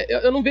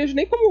eu não vejo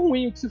nem como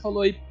ruim o que você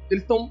falou aí.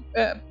 Eles estão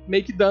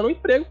meio que dando um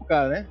emprego pro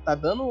cara, né? Tá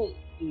dando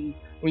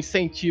um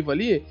incentivo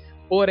ali,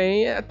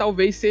 porém,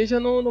 talvez seja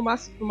no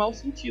mau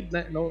sentido,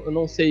 né? Eu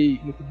não sei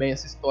muito bem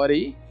essa história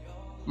aí,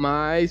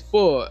 mas,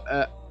 pô,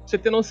 pra você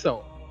ter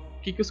noção,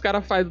 o que os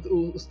caras fazem,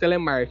 os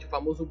telemarketing, o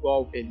famoso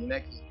golpe ali, né?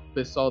 Que o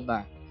pessoal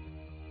dá.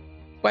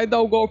 Vai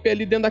dar o golpe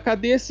ali dentro da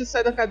cadeia, você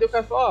sai da cadeia, o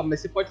cara fala, mas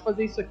você pode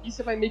fazer isso aqui,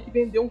 você vai meio que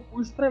vender um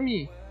curso pra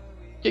mim.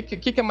 O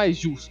que é mais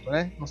justo,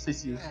 né? Não sei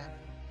se...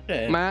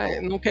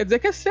 Mas não quer dizer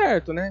que é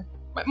certo, né?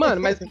 Mas, mano,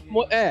 mas...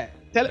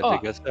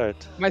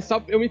 Mas só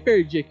eu me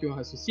perdi aqui o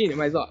raciocínio,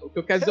 mas ó, o que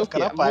eu quero dizer é o quê?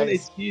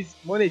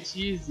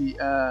 Monetize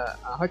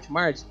a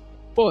Hotmart,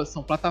 pô,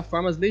 são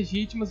plataformas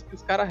legítimas que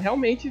os caras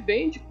realmente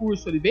vendem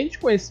curso, ele vende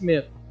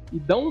conhecimento e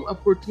dão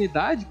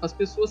oportunidade para as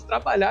pessoas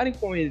trabalharem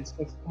com eles,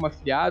 como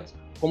afiliados,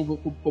 como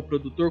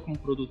coprodutor, como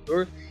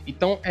produtor.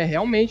 Então é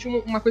realmente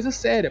uma coisa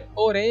séria.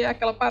 Porém, é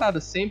aquela parada,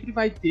 sempre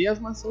vai ter as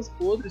maçãs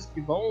podres que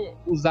vão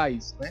usar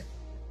isso, né?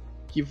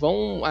 Que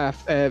vão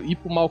ir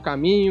pro mau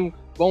caminho,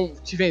 vão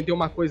te vender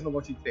uma coisa e não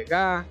vão te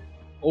entregar,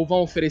 ou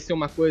vão oferecer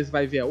uma coisa e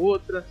vai ver a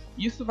outra.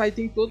 Isso vai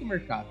ter em todo o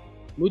mercado.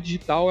 No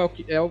digital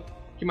é o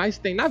que mais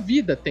tem. Na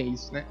vida tem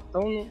isso, né?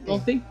 Então não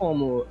tem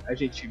como a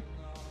gente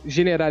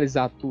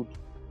generalizar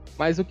tudo.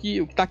 Mas o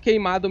que tá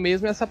queimado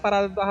mesmo é essa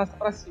parada do arrasta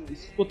pra cima.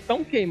 Isso ficou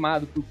tão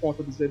queimado por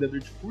conta dos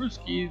vendedores de curso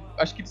que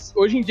acho que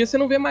hoje em dia você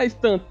não vê mais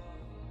tanto.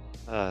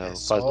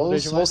 Só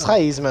os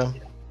raiz mesmo.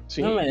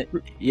 Sim. Não,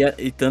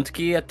 e tanto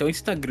que até o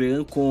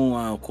Instagram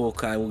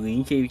colocar o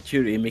link,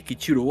 ele meio que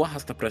tirou o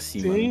arrasta pra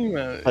cima. Sim,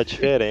 mano. Tá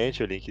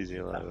diferente o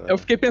linkzinho lá. Eu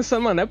fiquei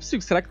pensando, mano, não é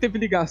possível. Será que teve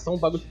ligação? O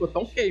bagulho ficou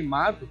tão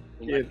queimado?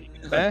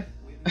 Né?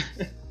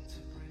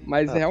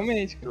 Mas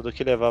realmente. Cara. Tudo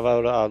que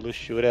levava a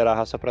luxúria era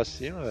arrasta pra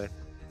cima,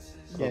 velho.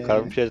 O cara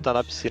não podia estar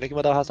na piscina que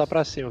mandava arrastar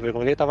pra cima, ver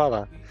como ele tava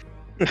lá.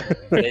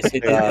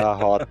 A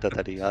rota,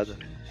 tá ligado?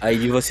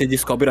 Aí você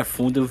descobre a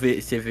fundo,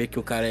 você vê que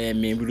o cara é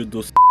membro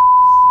dos.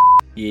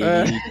 E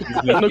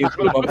ele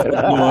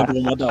no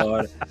ângulo da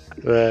hora.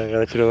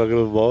 Ela tirou o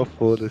bagulho bom,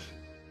 foda-se.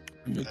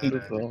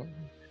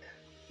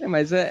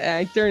 Mas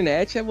a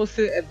internet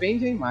você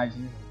vende a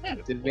imagem, né?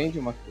 Você vende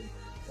uma coisa.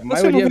 Se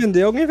você não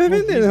vender, alguém vai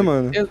vender, né,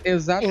 mano?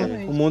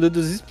 Exatamente. O mundo é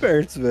dos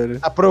espertos, velho.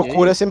 A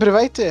procura sempre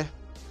vai ter.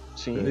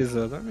 Sim.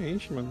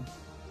 Exatamente, mano.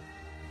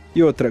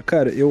 E outra,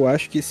 cara, eu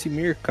acho que esse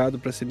mercado,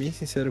 pra ser bem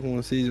sincero com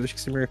vocês, eu acho que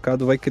esse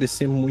mercado vai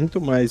crescer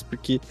muito mais,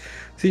 porque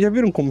vocês já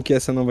viram como que é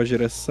essa nova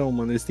geração,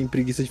 mano? Eles têm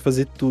preguiça de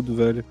fazer tudo,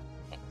 velho.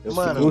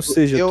 Mano, ou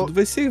seja, tudo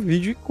vai ser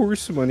vídeo e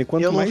curso, mano. E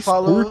quanto mais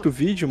curto o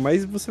vídeo,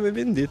 mais você vai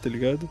vender, tá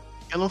ligado?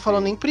 Eu não falo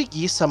nem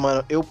preguiça,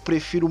 mano. Eu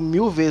prefiro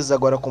 1000 vezes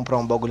agora comprar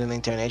um bagulho na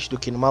internet do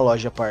que numa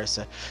loja,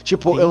 parça.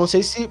 Tipo, eu não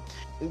sei se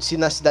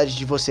na cidade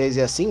de vocês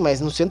é assim,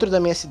 mas no centro da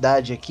minha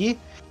cidade aqui,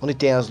 onde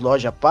tem as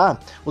lojas pá,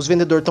 os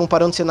vendedores estão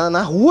parando você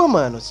na rua,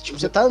 mano. Tipo,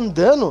 você tá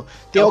andando,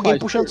 tem alguém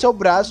puxando seu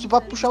braço pra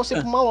puxar você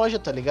pra uma loja,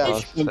 tá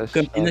ligado? Nossa,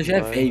 Campinas já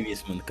é velho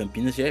isso, mano.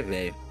 Campinas já é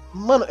velho.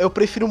 Mano, eu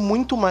prefiro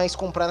muito mais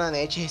comprar na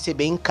net e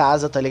receber em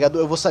casa, tá ligado?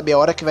 Eu vou saber a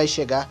hora que vai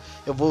chegar,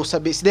 eu vou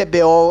saber, se der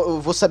BO,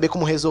 eu vou saber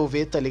como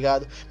resolver, tá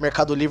ligado?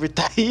 Mercado Livre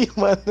tá aí,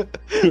 mano.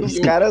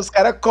 Os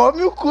cara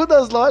comem o cu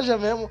das lojas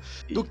mesmo,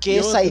 do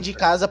que sair de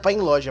casa pra ir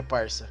em loja,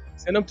 parça.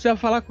 Você não precisa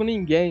falar com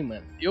ninguém,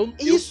 mano. Eu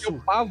tenho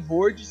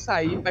pavor de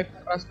sair pra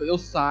comprar as coisas. Eu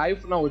saio,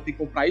 não, eu tenho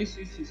que comprar isso,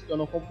 eu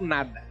não compro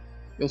nada.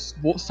 Eu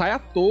saio à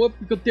toa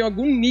porque eu tenho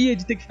agonia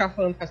de ter que ficar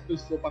falando com as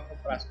pessoas pra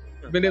comprar as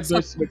coisas. O vendedor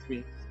em cima de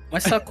mim.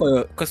 Mas sabe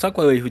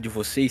qual é o erro de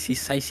vocês? Vocês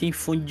saem sem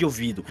fone de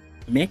ouvido.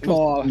 Mete o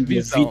fone de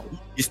ouvido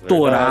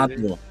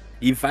estourado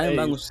e vai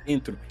lá no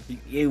centro.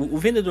 E o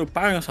vendedor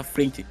para na sua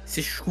frente,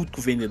 você chuta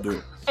o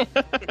vendedor.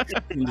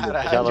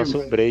 Já lança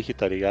um break,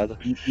 tá ligado?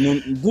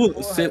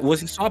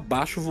 Você só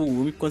abaixa o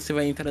volume quando você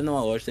vai entrar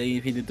numa loja. Aí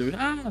o vendedor,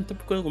 tá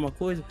procurando alguma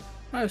coisa?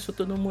 Eu só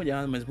tô dando uma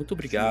olhada, mas muito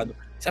obrigado.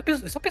 Se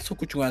a pessoa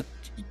continuar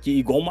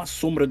igual uma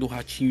sombra do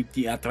ratinho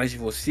atrás de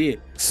você...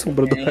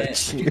 Sombra do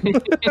ratinho.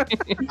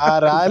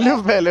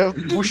 Caralho, velho,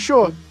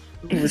 puxou.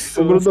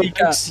 Sombra do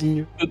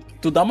ratinho.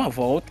 Tu dá uma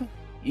volta,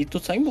 e tu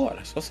sai embora,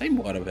 só sai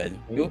embora, velho.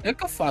 É o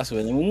que eu faço,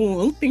 velho. Eu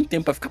não tenho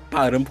tempo pra ficar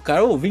parando pro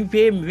cara. Ô, vem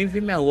ver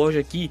minha loja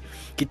aqui,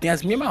 que tem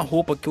as mesmas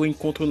roupas que eu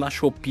encontro na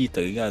Shopee,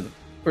 tá ligado?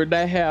 Por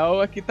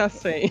R$10 aqui tá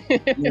 100.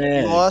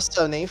 É,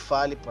 Nossa, nem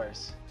fale,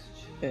 parça.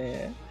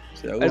 É.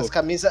 cê é louco.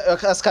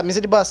 As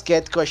camisas de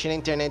basquete que eu achei na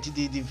internet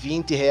de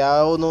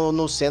R$20,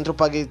 no centro eu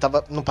paguei.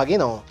 Não paguei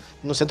não.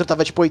 No centro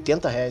tava tipo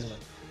R$80, mano.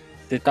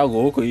 Você tá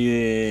louco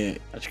e.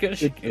 Acho que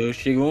eu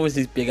cheguei uma vez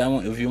a pegar.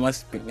 Eu vi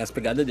umas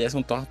pegadas dessas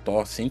no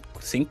Tortó, sem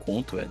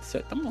conto, velho. Você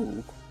tá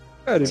maluco.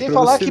 Cara, Sem pra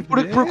falar você que por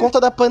ver- conta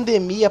da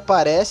pandemia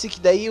parece que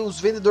daí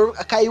os vendedores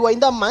caiu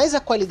ainda mais a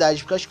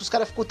qualidade, porque eu acho que os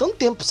caras ficou tanto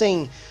tempo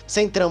sem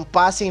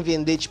trampar, sem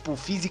vender, tipo,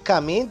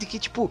 fisicamente, que,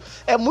 tipo,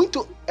 é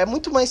muito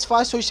mais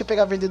fácil hoje você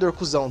pegar vendedor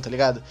cuzão, tá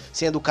ligado?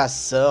 Sem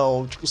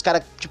educação, tipo, os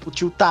caras, tipo,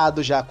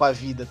 tiltado já com a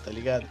vida, tá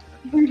ligado?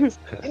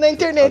 E na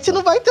internet você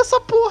não vai ter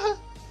essa porra.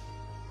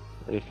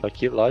 Ele fala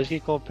que loja que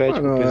compete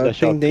com o Mano, preço da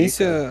Shopee,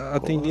 cara. a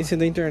tendência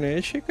da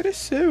internet é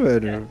crescer,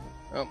 velho.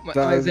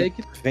 Tá, Mas aí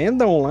que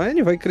venda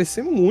online vai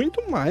crescer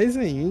muito mais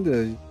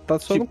ainda. Tá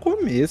só no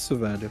começo,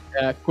 velho.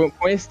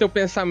 com esse teu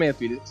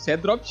pensamento, William, você é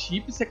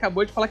dropship, você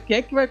acabou de falar quem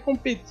é que vai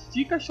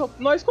competir com a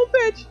Shopee. Nós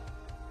compete.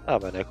 Ah,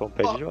 mas né,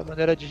 compete de uma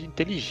maneira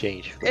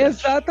inteligente.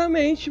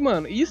 Exatamente,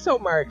 mano. Isso é o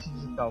marketing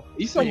digital.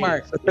 Isso é o Sim.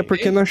 marketing. Até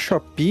porque na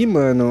Shopee,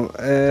 mano,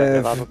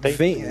 Lá não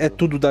tem é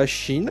tudo da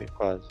China, Tem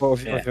quase.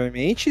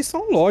 obviamente, e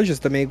são lojas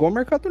também, igual o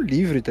Mercado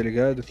Livre, tá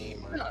ligado?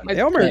 Mas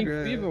É o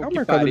incrível que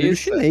Mercado Livre pareça,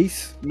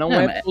 chinês. Não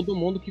é todo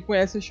mundo que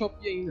conhece a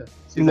Shopee ainda.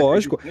 Vocês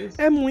Lógico.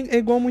 acreditam nisso? É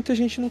igual muita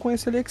gente não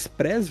conhece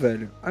AliExpress,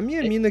 velho. A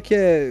minha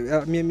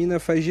mina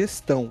faz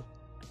gestão.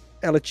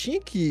 Ela tinha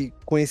que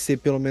conhecer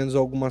pelo menos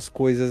algumas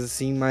coisas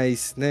assim,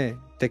 mais, né,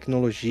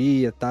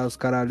 tecnologia, tá, os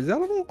caralhos.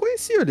 Ela não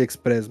conhecia o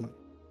AliExpress, mano.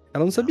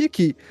 Ela não sabia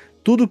que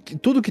tudo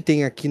que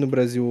tem aqui no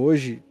Brasil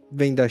hoje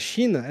vem da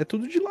China, é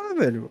tudo de lá,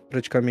 velho,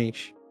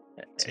 praticamente.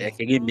 É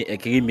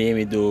aquele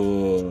meme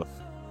do.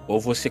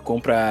 Ou você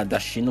compra da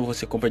China ou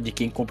você compra de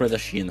quem compra da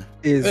China.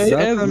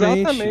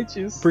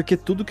 Exatamente isso. Porque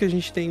tudo que a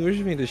gente tem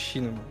hoje vem da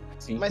China, mano.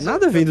 Sim. Mas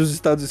Nada vem dos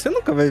Estados Unidos. Você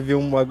nunca vai ver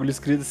um bagulho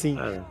escrito assim,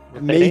 Não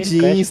tem nem made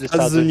frete in dos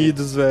Estados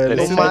Unidos, velho. Tem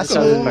nem No frete dos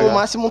Estados Unidos.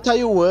 máximo um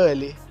Taiwan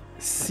ali.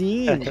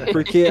 Sim,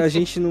 porque a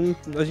gente não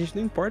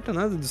importa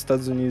nada dos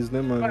Estados Unidos,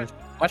 né, mano? Eu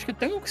acho que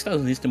até nos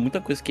Estados Unidos tem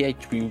muita coisa que é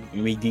tipo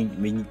made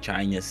in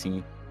China,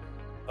 assim.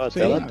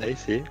 Até lá tem,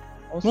 sim.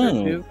 Com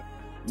Mano, certeza.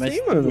 Mas,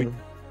 Sim, mano.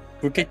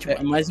 Porque,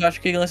 tipo, mas eu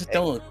acho que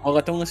rola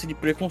até um lance de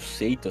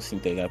preconceito, assim,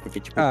 tá ligado? Porque,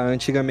 tipo, Ah,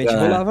 antigamente Ah,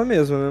 rolava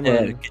mesmo, né,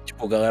 mano? que,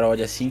 tipo, a galera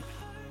olha assim,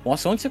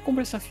 nossa, onde você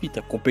compra essa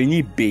fita? Comprei no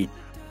eBay.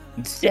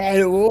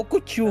 Sério,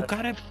 louco, tio, o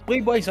cara é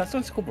playboyzaço,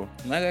 onde você comprou?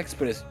 No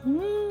AliExpress.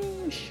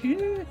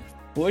 Shit.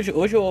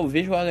 Hoje eu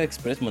vejo o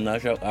AliExpress, mano,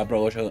 eu abro a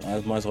loja,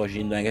 umas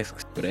lojinhas do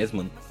AliExpress,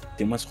 mano,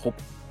 tem umas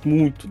roupas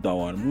muito da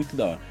hora, muito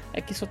da hora. É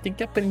que só tem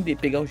que aprender a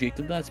pegar o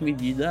jeito das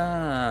medidas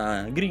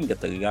gringa,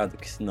 tá ligado?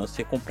 Que senão se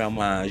você comprar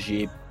uma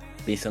G,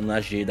 pensando na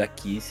G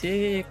daqui,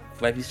 você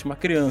vai vestir uma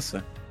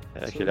criança.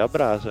 É aquele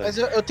abraço, Mas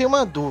eu tenho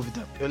uma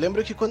dúvida. Eu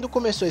lembro que quando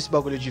começou esse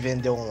bagulho de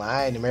vender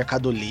online,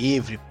 Mercado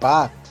Livre,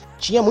 pá,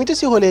 tinha muito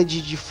esse rolê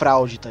de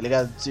fraude, tá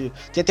ligado?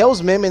 Tem até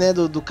os memes, né,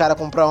 do cara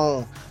comprar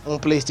um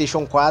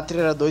PlayStation 4 e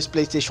era 2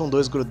 PlayStation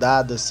 2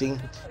 grudados, assim.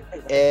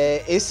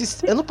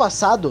 Ano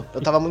passado,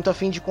 eu tava muito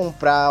afim de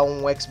comprar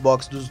um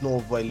Xbox dos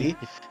novos ali.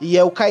 E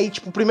eu caí,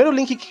 tipo, o primeiro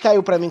link que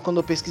caiu pra mim quando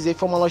eu pesquisei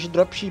foi uma loja de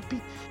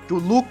dropshipping. Que o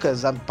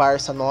Lucas, a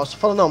parça nosso,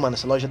 falou, não, mano,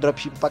 essa loja é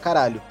dropshipping pra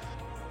caralho.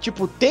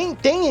 Tipo, tem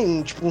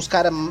tipo, uns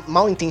caras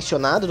mal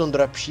intencionados no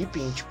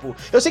dropshipping, tipo...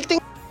 Eu sei que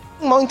tem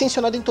mal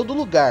intencionado em todo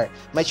lugar,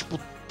 mas, tipo,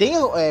 tem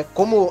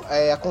como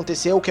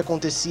aconteceu o que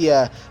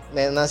acontecia,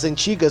 né, nas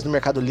antigas no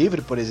Mercado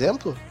Livre, por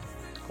exemplo?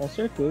 Com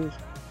certeza.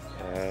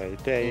 e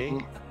tem,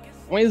 hein?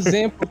 Um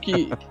exemplo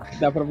que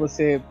dá pra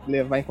você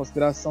levar em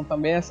consideração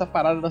também é essa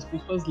parada das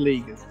pessoas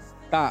leigas.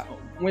 Tá,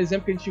 um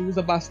exemplo que a gente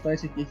usa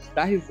bastante aqui, que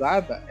dá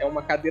risada, é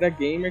uma cadeira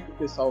gamer que o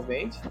pessoal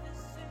vende,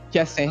 que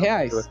é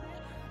R$100.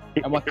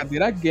 É uma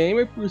cadeira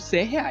gamer por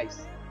R$100.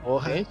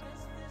 Porra, Entende?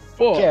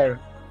 Pô, quero.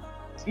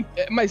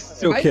 mas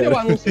você Eu vai quero. ter o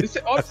anúncio.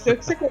 Óbvio,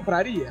 você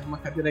compraria uma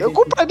cadeira Eu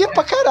gamer? compraria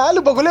pra caralho,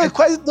 o bagulho é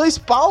quase 2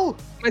 pau.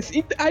 Mas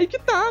aí que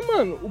tá,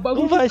 mano. O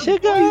bagulho Não vai tá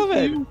chegar, 2.000.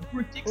 velho.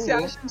 Por que você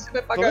acha que você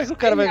vai pagar Como é que o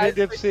cara vai R$100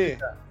 vender pra você?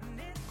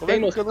 Como é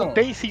Tem que não noção?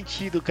 tem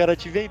sentido o cara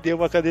te vender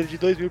uma cadeira de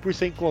 2.000 por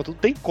 100 conto? Não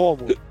tem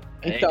como.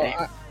 Então,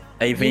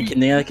 Aí vem que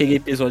nem aquele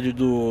episódio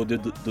do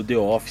The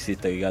Office,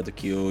 tá ligado?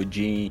 Que o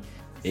Jim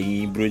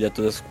ele embrulha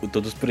todos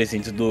os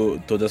presentes,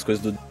 todas as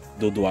coisas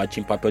do Dwight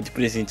em papel de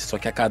presente. Só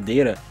que a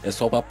cadeira é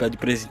só o papel de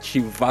presente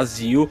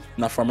vazio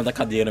na forma da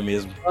cadeira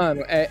mesmo.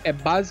 mano, é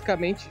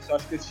basicamente isso. Eu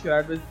acho que eles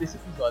tiraram desse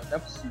episódio, não é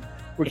possível.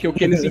 Porque o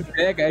que eles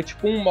entregam é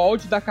tipo um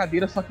molde da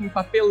cadeira, só que em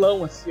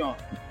papelão, assim, ó.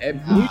 É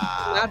muito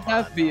nada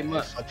a ver,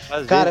 mano.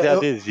 Às Cara, vezes é eu-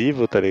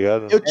 adesivo, tá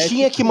ligado? Eu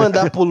tinha que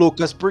mandar pro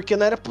Lucas, porque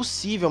não era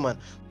possível, mano.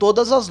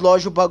 Todas as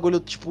lojas, o bagulho,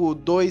 tipo,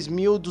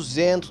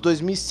 2.200,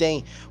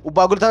 2.100. O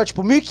bagulho tava,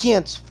 tipo,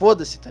 1.500.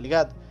 Foda-se, tá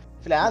ligado?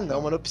 Falei,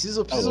 não, mano, eu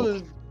preciso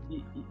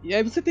E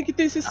aí você tem que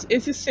ter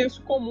esse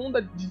senso comum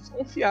de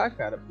desconfiar,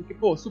 cara. Porque,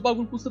 pô, se o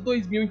bagulho custa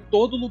 2.000 em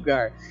todo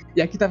lugar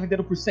e aqui tá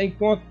vendendo por 100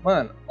 conto,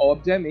 mano,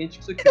 obviamente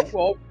que isso aqui é um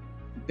golpe.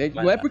 Entende?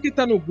 Não é porque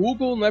tá no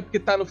Google, não é porque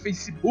tá no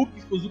Facebook,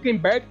 que o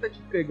Zuckerberg tá te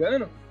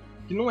entregando,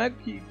 que não é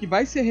que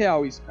vai ser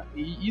real isso, cara.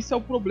 E isso é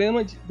o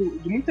problema de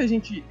muita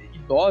gente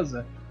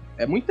idosa.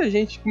 Muita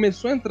gente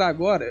começou a entrar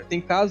agora. Tem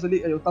casos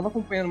ali, eu tava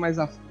acompanhando mais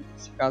a fundo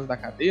esse caso da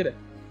cadeira.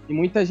 E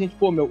muita gente,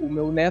 pô, o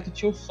meu neto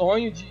tinha o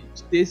sonho de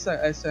ter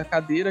essa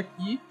cadeira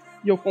aqui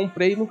e eu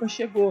comprei e nunca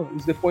chegou.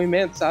 Os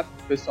depoimentos, sabe?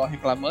 O pessoal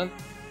reclamando.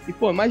 E,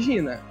 pô,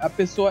 imagina, a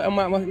pessoa é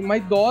uma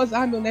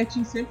idosa, meu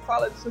netinho sempre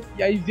fala disso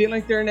aqui. Aí vê na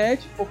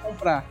internet, vou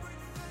comprar.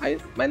 Aí,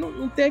 mas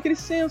não tem aquele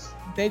senso,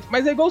 entende?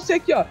 Mas é igual você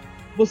aqui, ó.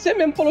 Você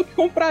mesmo falou que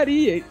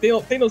compraria,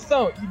 tem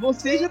noção? E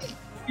você já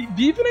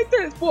vive na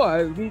internet. Pô,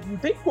 não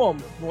tem como.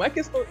 Não é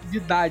questão de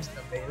idade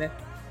também, né?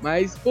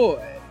 Mas, pô...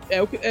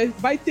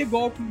 vai ter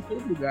golpe em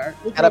todo lugar.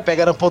 O cara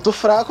pega no ponto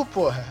fraco,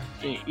 porra.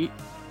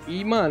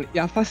 E, mano,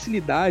 a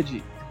facilidade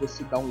de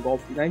você dar um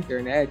golpe na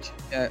internet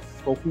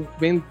com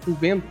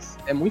vendas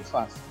é muito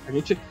fácil.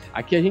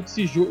 Aqui a gente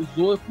se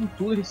zoa com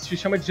tudo, a gente se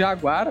chama de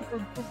jaguara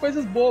por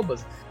coisas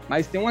bobas.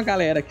 Mas tem uma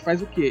galera que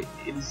faz o quê?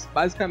 Eles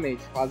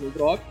basicamente fazem o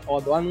drop,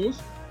 rodam o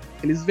anúncio,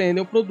 eles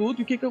vendem o produto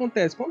e o que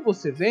acontece? Quando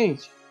você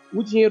vende,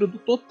 o dinheiro do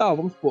total,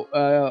 vamos supor,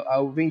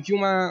 eu vendi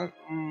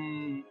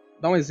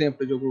dá um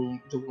exemplo de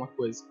alguma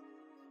coisa.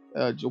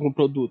 De algum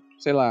produto,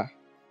 sei lá.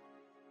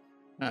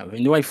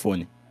 Vendeu um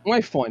iPhone. Um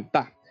iPhone,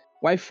 tá.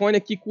 O iPhone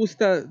aqui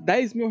custa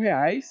 10 mil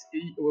reais.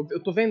 E eu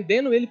tô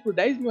vendendo ele por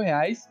 10 mil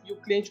reais e o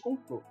cliente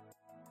comprou.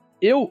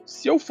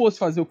 Se eu fosse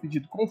fazer o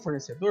pedido com o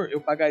fornecedor, eu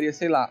pagaria,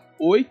 sei lá,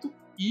 8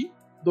 e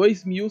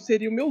 2 mil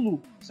seria o meu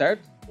lucro,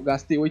 certo? Eu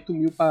gastei 8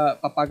 mil pra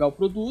pagar o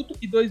produto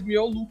e 2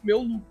 mil é o meu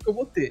lucro que eu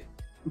vou ter.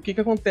 O que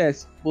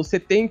acontece? Você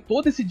tem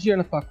todo esse dinheiro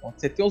na tua conta.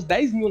 Você tem os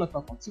 10 mil na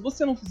tua conta. Se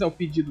você não fizer o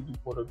pedido do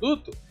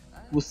produto,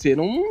 você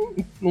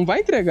não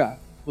vai entregar.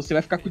 Você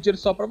vai ficar com o dinheiro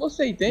só pra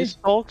você, entende?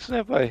 Stonks,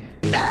 né, pai?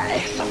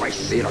 Essa vai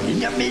ser a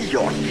minha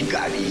melhor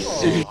vigarista.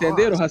 Vocês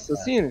entenderam o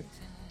raciocínio?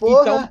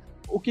 Porra. Então,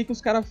 o que os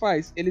caras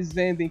fazem? Eles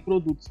vendem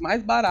produtos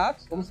mais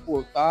baratos. Vamos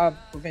supor,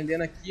 tô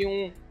vendendo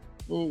aqui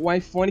um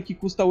iPhone que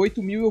custa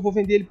 8 mil e eu vou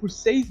vender ele por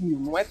 6 mil.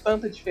 Não é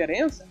tanta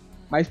diferença,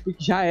 mas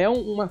porque já é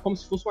como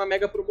se fosse uma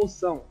mega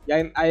promoção. E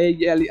aí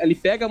ele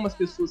pega umas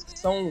pessoas que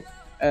são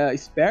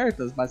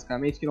espertas,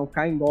 basicamente, que não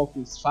caem em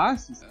golpes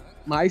fáceis,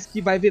 mas que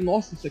vai ver,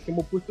 nossa, isso aqui é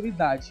uma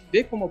oportunidade.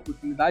 Vê como uma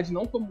oportunidade,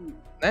 não como,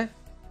 né?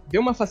 Vê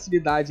uma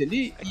facilidade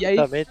ali,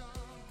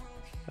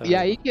 e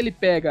aí que ele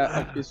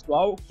pega o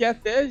pessoal que é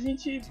até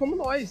gente como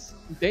nós,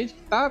 entende?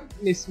 Que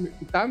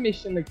tá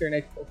mexendo na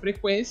internet com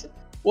frequência,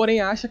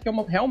 porém acha que é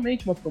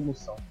realmente uma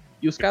promoção.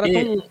 E os caras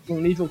estão num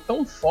nível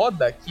tão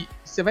foda que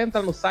você vai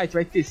entrar no site,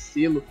 vai ter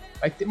selo,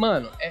 vai ter...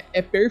 Mano,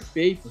 é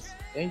perfeito, assim,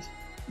 entende?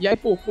 E aí,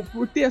 pô,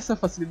 por ter essa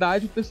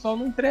facilidade, o pessoal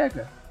não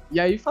entrega. E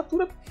aí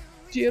fatura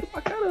dinheiro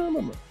pra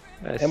caramba, mano.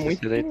 É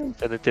muito... Você não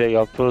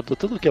entregar o produto,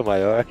 tudo que é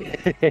maior.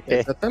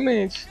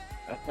 Exatamente.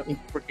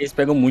 Porque eles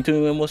pegam muito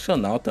no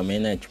emocional também,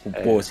 né? Tipo,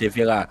 pô, você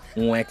vê lá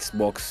um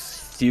Xbox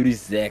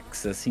Series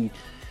X, assim,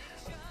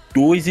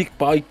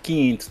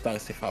 2.500, tá?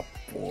 Você fala,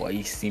 pô,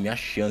 aí sim, minha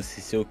chance,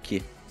 sei o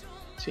quê.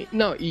 Sim.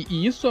 Não,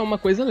 e isso é uma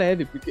coisa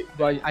leve, porque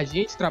a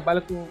gente trabalha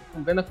com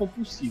venda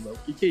compulsiva.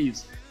 O que é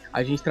isso?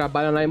 A gente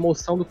trabalha na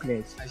emoção do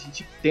cliente. A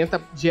gente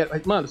tenta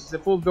gerar... Mano, se você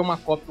for ver uma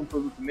cópia de um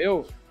produto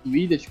meu, do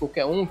Idiot,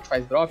 qualquer um que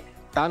faz drop,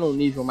 tá num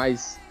nível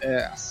mais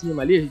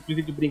acima ali,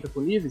 inclusive a gente brinca com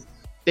níveis,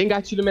 tem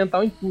gatilho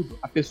mental em tudo.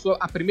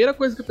 A primeira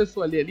coisa que a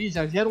pessoa lê ali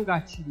já gera um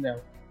gatilho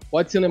nela.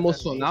 Pode ser no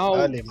emocional,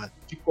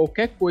 de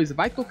qualquer coisa.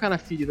 Vai tocar na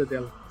ferida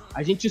dela.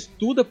 A gente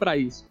estuda pra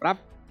isso, pra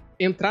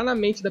entrar na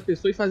mente da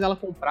pessoa e fazer ela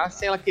comprar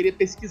sem ela querer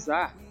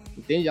pesquisar,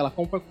 entende? Ela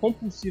compra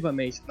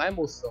compulsivamente, na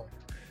emoção.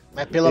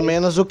 Mas pelo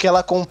menos o que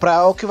ela comprar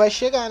é o que vai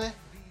chegar, né?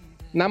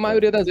 Na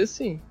maioria das vezes,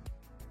 sim.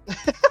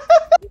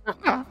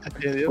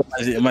 Entendeu?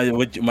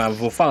 Mas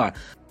vou falar.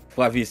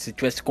 Flávio, se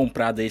tivesse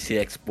comprado esse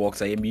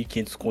Xbox aí,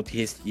 1.500 conto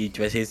e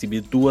tivesse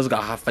recebido 2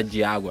 garrafas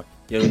de água,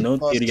 eu não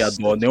teria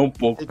dó nem um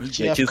pouco. Eu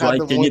tinha zoar a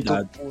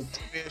eternidade. Eu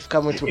ia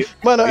ficar muito...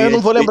 Mano, eu não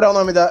vou lembrar o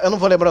nome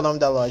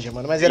da loja,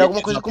 mano, mas era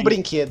alguma coisa com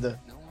brinquedo.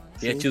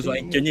 Ia te zoar a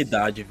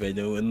eternidade,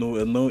 velho.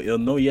 Eu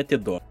não ia ter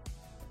dó.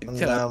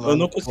 Eu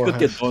não consigo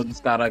ter dó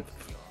dos caras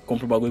que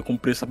compram o bagulho com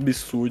preço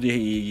absurdo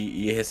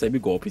e recebe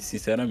golpe,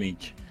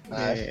 sinceramente.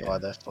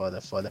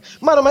 Foda.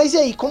 Mano, mas e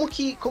aí, como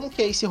que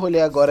é esse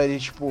rolê agora de,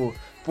 tipo,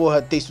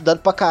 porra, ter estudado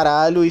pra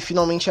caralho e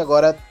finalmente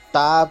agora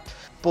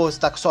você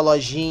tá com sua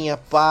lojinha,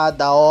 pá,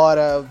 da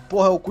hora.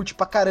 Porra, eu curti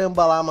pra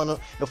caramba lá, mano.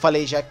 Eu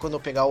falei já que quando eu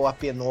pegar o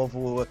AP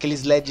novo,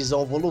 aqueles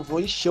LEDzão, vou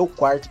encher o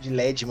quarto de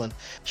LED, mano.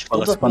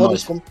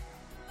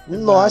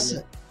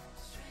 Nossa.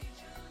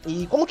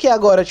 E como que é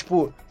agora,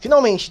 tipo,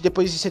 finalmente,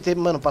 depois de você ter,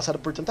 mano, passado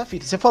por tanta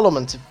fita? Você falou,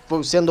 mano,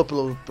 você andou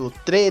pelo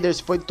trader,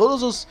 você foi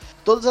todas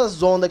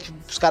as ondas que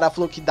os caras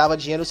falaram que dava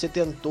dinheiro, você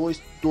tentou,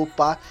 estudou,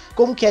 pá.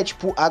 Como que é,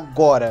 tipo,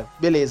 agora?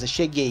 Beleza,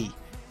 cheguei.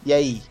 E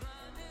aí?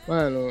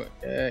 Mano,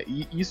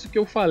 isso que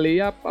eu falei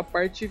é a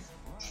parte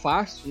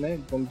fácil, né,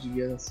 vamos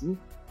dizer assim.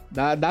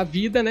 da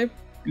vida, né?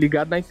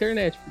 Ligado na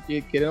internet.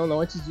 Porque, querendo ou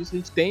não, antes disso a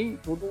gente tem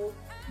toda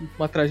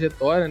uma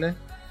trajetória, né?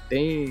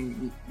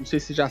 Não sei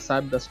se você já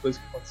sabe das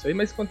coisas que aconteceu aí,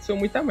 mas aconteceu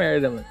muita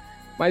merda, mano.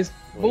 Mas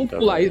vamos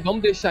pular aí,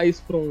 vamos deixar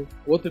isso pra um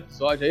outro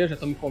episódio aí, eu já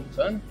tô me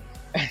convidando.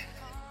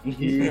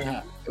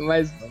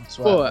 Mas,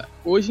 pô,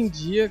 hoje em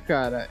dia,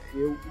 cara,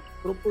 o que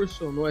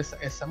proporcionou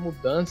essa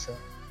mudança,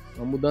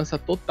 uma mudança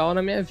total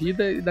na minha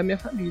vida e da minha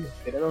família,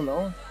 querendo ou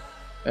não,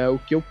 o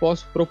que eu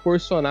posso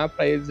proporcionar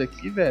pra eles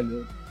aqui,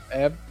 velho,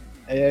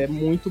 é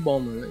muito bom,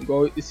 mano.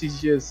 Igual esses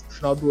dias, no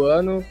final do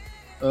ano,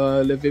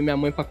 levei minha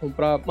mãe pra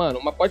comprar, mano,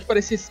 pode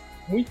parecer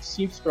muito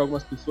simples pra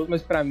algumas pessoas,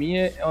 mas pra mim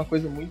é uma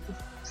coisa muito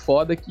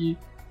foda, que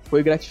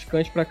foi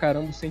gratificante pra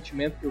caramba. O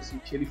sentimento que eu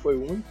senti, ele foi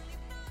único.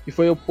 E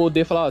foi eu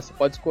poder falar, ó, você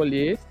pode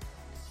escolher,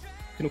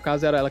 que no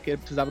caso era ela que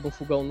precisava de um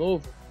fogão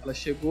novo. Ela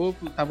chegou,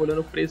 tava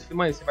olhando o preço, falei,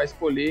 mãe, você vai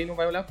escolher e não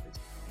vai olhar o preço.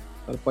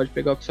 Ela pode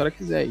pegar o que a senhora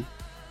quiser aí.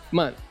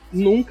 Mano,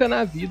 nunca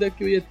na vida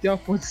que eu ia ter uma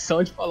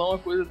condição de falar uma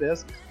coisa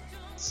dessa.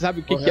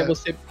 Sabe o que é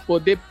você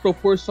poder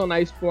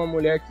proporcionar isso pra uma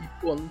mulher que,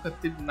 pô, nunca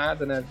teve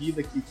nada na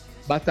vida, que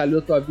batalhou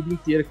a tua vida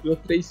inteira, criou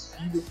 3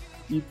 filhos,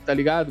 e tá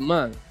ligado?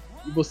 Mano,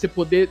 e você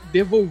poder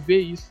devolver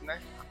isso, né?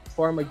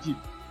 Forma de...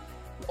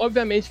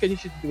 Obviamente que a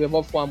gente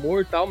devolve com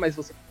amor e tal, mas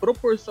você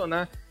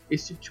proporcionar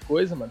esse tipo de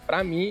coisa, mano,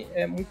 pra mim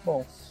é muito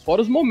bom.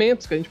 Fora os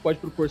momentos que a gente pode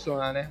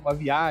proporcionar, né? Uma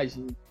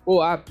viagem,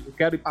 pô, eu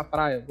quero ir pra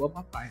praia, vou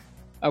pra praia.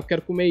 Eu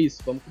quero comer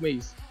isso, vamos comer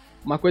isso.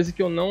 Uma coisa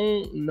que eu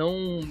não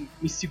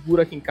me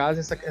seguro aqui em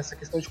casa é essa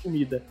questão de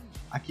comida.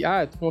 Aqui,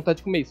 eu tô com vontade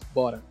de comer isso,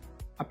 bora.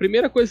 A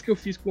primeira coisa que eu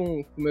fiz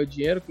com o meu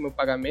dinheiro, com o meu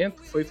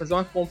pagamento, foi fazer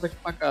uma compra aqui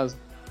pra casa.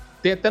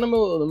 Tem até no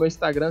meu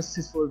Instagram, se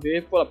vocês for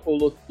ver, pô,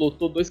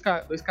 lotou 2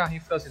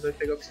 carrinhos, você vai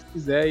pegar o que você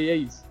quiser e é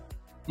isso.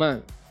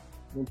 Mano,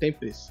 não tem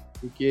preço.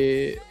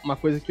 Porque uma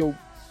coisa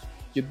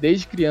que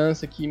desde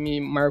criança que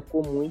me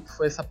marcou muito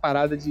foi essa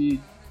parada de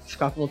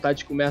ficar com vontade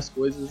de comer as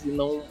coisas e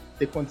não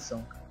ter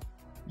condição.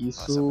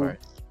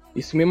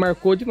 Isso me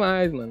marcou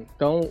demais, mano.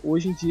 Então,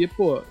 hoje em dia,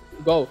 pô,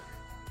 igual,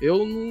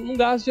 eu não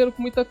gasto dinheiro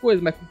com muita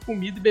coisa, mas com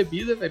comida e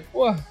bebida, velho,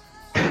 porra.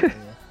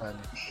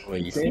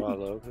 Isso,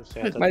 maluco, você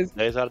entra Mas...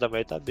 10 horas da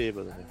manhã e tá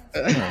bêbado, né?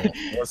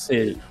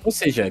 Ou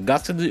seja,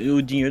 gasta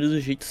o dinheiro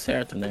do jeito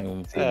certo, né?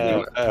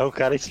 É um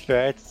cara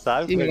esperto,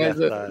 sabe? Sim, mas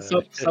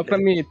só pra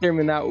me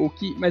terminar,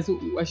 mas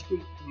eu acho que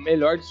o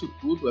melhor disso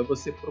tudo é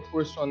você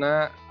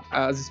proporcionar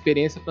as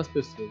experiências pras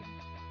pessoas.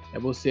 É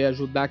você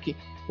ajudar quem,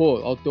 pô,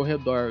 ao teu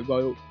redor,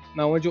 igual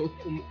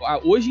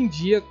hoje em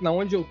dia, na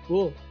onde eu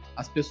tô,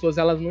 as pessoas,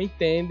 elas não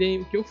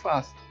entendem o que eu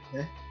faço,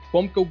 né?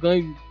 Como que eu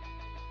ganho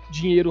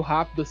dinheiro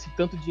rápido, assim,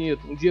 tanto dinheiro.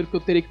 Um dinheiro que eu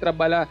teria que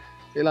trabalhar,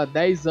 sei lá,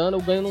 10 anos,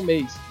 eu ganho num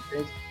mês,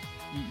 entende?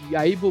 E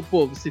aí,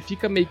 pô, você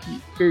fica meio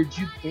que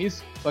perdido com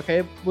isso, só que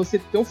aí você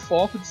tem o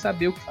foco de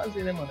saber o que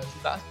fazer, né, mano?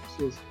 Ajudar as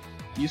pessoas.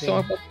 E isso é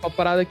uma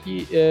parada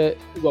que,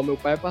 igual, meu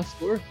pai é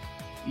pastor,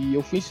 e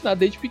eu fui ensinar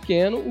desde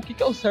pequeno o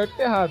que é o certo e o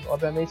que é errado.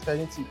 Obviamente que a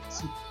gente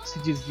se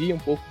desvia um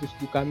pouco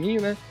do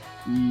caminho, né?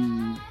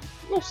 E,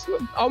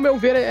 ao meu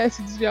ver, é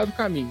se desviar do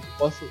caminho.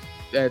 Posso,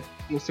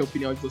 não sei a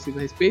opinião de vocês a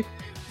respeito,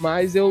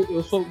 mas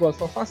eu sou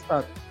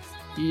afastado.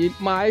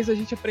 Mas a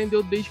gente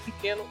aprendeu desde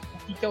pequeno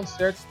o que é o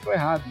certo e o que é o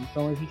errado.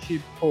 Então a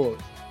gente, pô,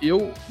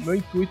 meu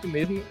intuito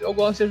mesmo, eu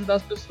gosto de ajudar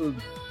as pessoas.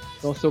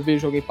 Então se eu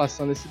vejo alguém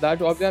passando na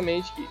cidade,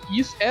 obviamente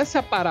que essa é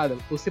a parada,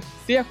 você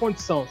ter a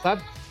condição,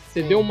 sabe?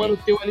 Você vê um mano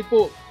teu ali,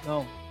 pô,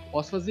 não,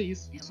 posso fazer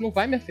isso não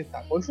vai me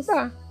afetar, vou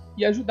ajudar.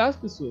 E ajudar as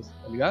pessoas,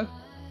 tá ligado?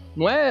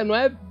 Não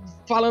é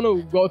falando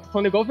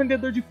igual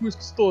vendedor de curso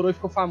que estourou e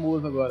ficou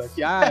famoso agora.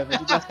 Que, vai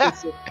ajudar as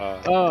pessoas.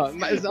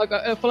 Mas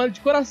falando de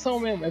coração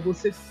mesmo. É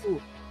você,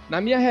 tipo,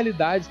 na minha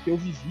realidade que eu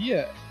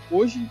vivia,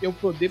 hoje eu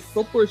poder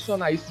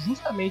proporcionar isso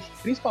justamente,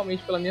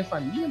 principalmente pela minha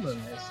família,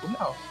 mano, é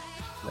surreal.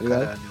 Tá ligado?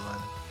 Caralho,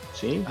 mano.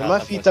 Sim. Mesma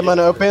fita,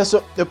 mano. Eu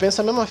penso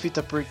a mesma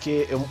fita,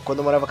 porque quando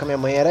eu morava com a minha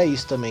mãe era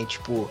isso também,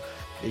 tipo...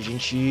 A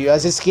gente,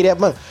 às vezes, queria...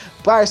 Mano,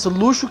 parça, o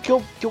luxo que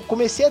eu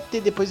comecei a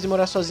ter depois de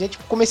morar sozinha,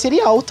 tipo, comer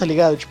cereal, tá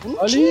ligado? Tipo,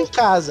 não tinha em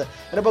casa.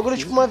 Era bagulho,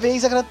 tipo, uma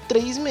vez a cada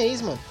 3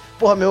 meses, mano.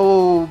 Porra,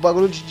 meu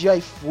bagulho de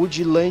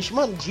iFood, lanche,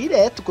 mano,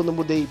 direto quando eu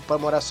mudei pra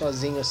morar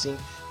sozinho, assim,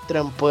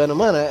 trampando.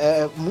 Mano,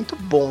 é muito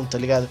bom, tá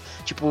ligado?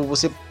 Tipo,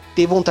 você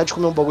ter vontade de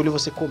comer um bagulho e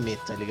você comer,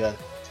 tá ligado?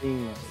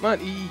 Sim, mano,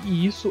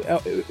 e isso,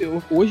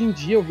 hoje em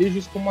dia eu vejo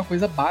isso como uma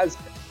coisa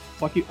básica.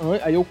 Só que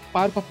aí eu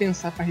paro pra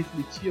pensar, pra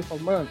refletir, eu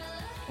falo, mano...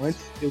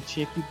 Antes eu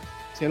tinha que,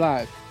 sei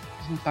lá,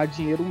 juntar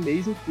dinheiro um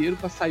mês inteiro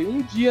pra sair um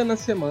dia na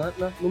semana,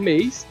 no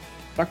mês,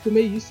 pra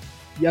comer isso.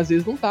 E às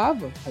vezes não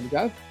tava, tá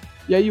ligado?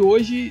 E aí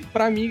hoje,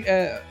 pra mim,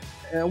 é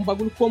um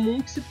bagulho comum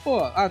que se,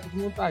 pô, tô com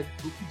vontade,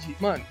 vou pedir.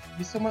 Mano,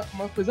 isso é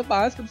uma coisa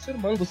básica do ser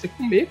humano, você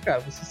comer, cara,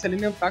 você se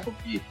alimentar com o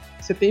que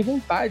você tem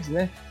vontade,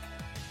 né?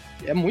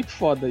 É muito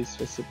foda isso,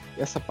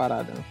 essa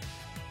parada, né?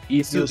 E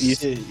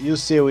o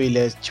seu,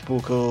 William,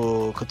 tipo, que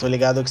eu tô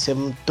ligado que você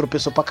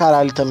tropeçou pra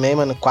caralho também,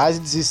 mano. Quase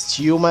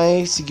desistiu,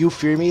 mas seguiu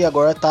firme e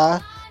agora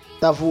tá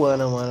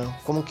voando, mano.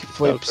 Como que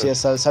foi pra você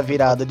essa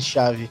virada de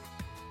chave?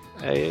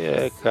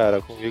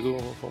 Cara, comigo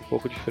foi um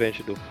pouco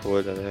diferente do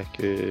Folha, né?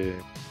 Que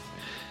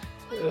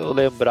eu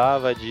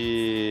lembrava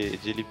de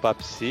limpar a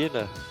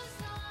piscina,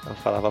 eu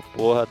falava,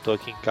 porra, tô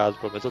aqui em casa,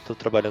 pelo menos eu tô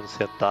trabalhando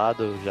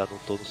sentado, já não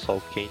tô no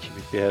sol quente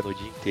me ferrando o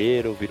dia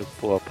inteiro, ouvindo,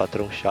 pô,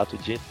 patrão chato o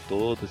dia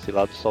todo, sei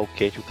lá, no sol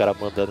quente, o cara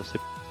mandando você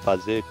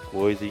fazer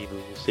coisa e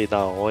não sei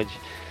na onde,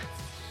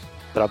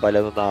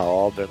 trabalhando na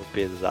obra, no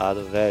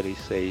pesado, velho,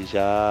 isso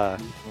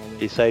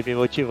aí me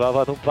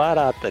motivava a não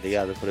parar, tá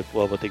ligado? Eu falei,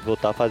 pô, vou ter que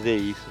voltar a fazer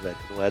isso, velho,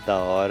 não é da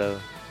hora,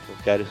 não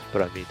quero isso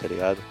pra mim, tá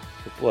ligado?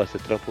 Pô, você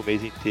trampa o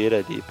mês inteiro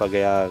ali pra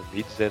ganhar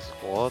 1.200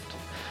 conto,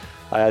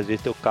 aí às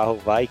vezes teu carro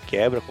vai e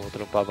quebra, como eu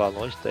trampava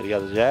longe, tá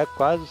ligado? Já é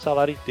quase o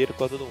salário inteiro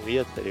quando não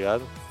ia, tá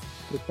ligado?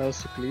 Pro o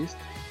ciclista.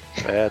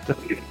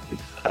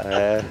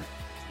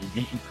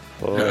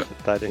 Pô, você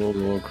tá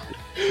louco.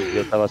 Esse dia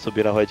eu tava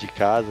subindo a rua de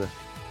casa,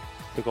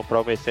 fui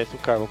comprar uma essência e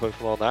um carvão pra me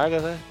fumar um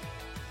nargas, né?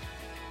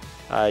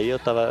 Aí eu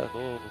tava,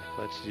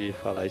 antes de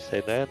falar isso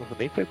aí, né?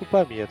 Nem foi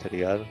culpa minha, tá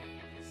ligado?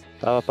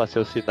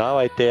 Passei o sinal,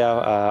 aí tem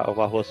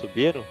uma rua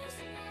subindo,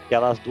 e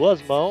elas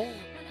duas mãos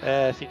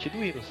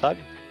sentido hino,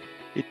 sabe?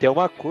 E tem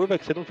uma curva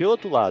que você não vê o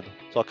outro lado,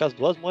 só que as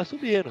duas mãos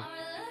subindo.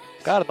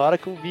 Cara, na hora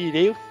que eu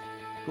virei,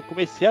 eu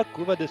comecei a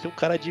curva, desceu um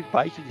cara de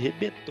bike e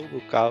arrebentou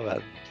meu carro,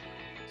 velho.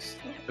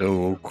 É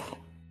louco.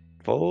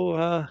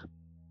 Porra!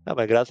 Ah,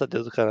 mas graças a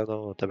Deus o cara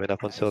também não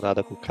aconteceu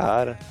nada com o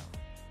cara.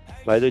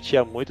 Mas eu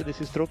tinha muito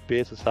desses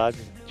tropeços, sabe?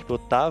 Tipo,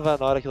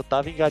 na hora que eu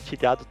tava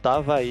engatilhado,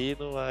 tava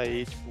indo,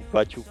 aí, tipo,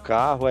 bati o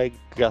carro, aí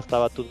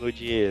gastava todo o meu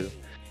dinheiro.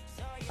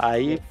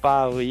 Aí,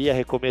 pá, eu ia,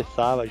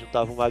 recomeçava,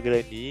 juntava uma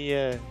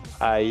graninha,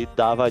 aí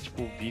dava,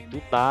 tipo,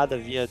 do nada,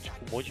 vinha, tipo,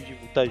 um monte de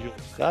multa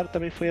junto. Cara,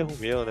 também foi erro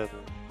meu, né?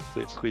 Não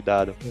foi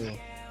descuidado.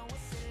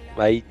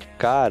 Aí,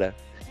 cara,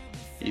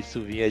 isso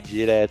vinha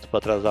direto pra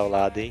atrasar o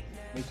lado, hein?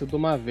 Vem tudo de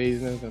uma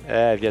vez, né,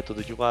 velho? Vinha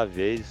tudo de uma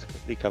vez,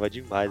 complicava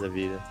demais a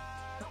vida.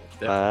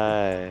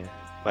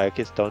 Mas a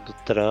questão do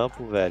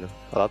trampo, velho,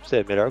 falar pra você,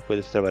 a melhor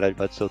coisa é você trabalhar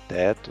debaixo do seu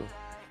teto.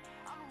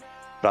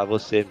 Pra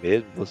você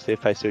mesmo, você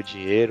faz seu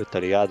dinheiro, tá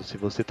ligado? Se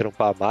você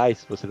trampar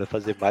mais, você vai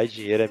fazer mais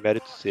dinheiro, é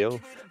mérito seu.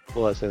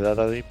 Porra, você vai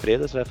na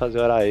empresa, você vai fazer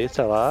hora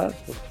extra lá,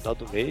 no final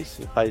do mês,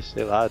 você faz,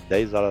 sei lá,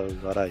 10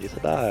 horas hora extra,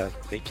 dá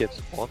nem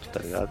 500 pontos, tá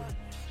ligado?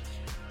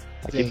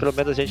 Aqui pelo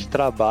menos a gente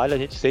trabalha, a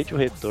gente sente o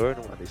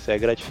retorno, mano. Isso é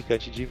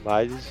gratificante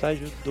demais e isso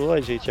ajudou a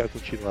gente a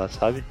continuar,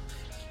 sabe?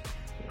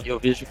 E eu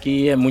vejo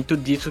que é muito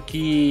disso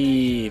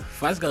que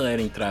faz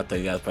galera entrar, tá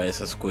ligado? Pra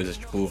essas coisas,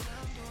 tipo,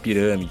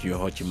 pirâmide,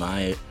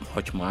 Hotmart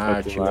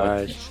e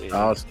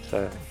tal.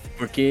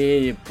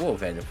 Porque, pô,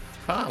 velho,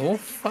 vamos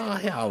falar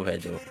real,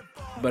 velho.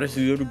 O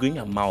brasileiro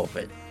ganha mal,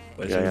 velho. O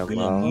brasileiro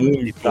ganha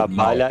muito e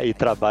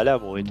trabalha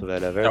muito,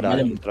 velho. É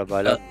verdade.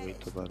 Trabalha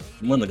muito, mano.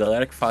 Mano, a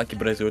galera que fala que o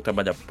brasileiro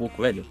trabalha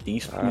pouco, velho, tem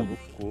estudo.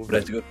 O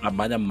brasileiro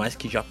trabalha mais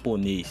que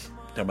japonês.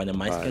 Trabalha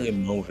mais que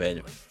alemão,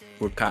 velho.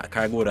 Por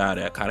carga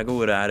horária. A carga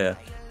horária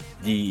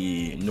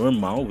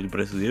normal do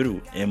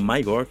brasileiro é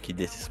maior que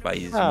desses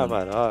países.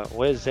 Mano, ó,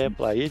 um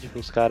exemplo aí de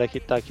os caras que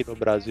tá aqui no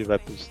Brasil e vai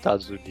pros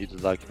Estados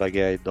Unidos lá que vai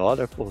ganhar em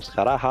dólar, pô, os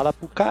caras ralam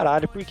pro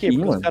caralho. Por quê?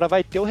 Porque os caras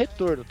vai ter o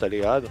retorno, tá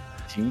ligado?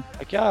 Sim.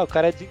 Aqui, o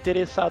cara é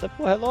desinteressado,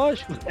 porra, é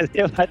lógico.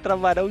 Ele vai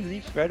trabalhar os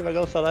infernos, vai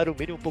ganhar um salário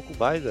mínimo um pouco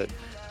mais, velho.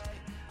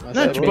 Mas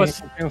é tipo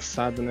assim,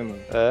 pensado, né,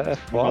 mano?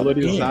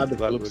 Valorizado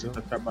pelo que você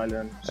tá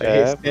trabalhando. Você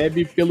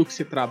recebe pelo que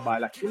você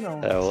trabalha. Aqui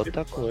não. É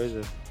outra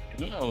coisa.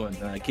 Não, mano,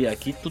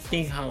 aqui tu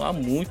tem que ralar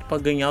muito pra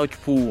ganhar,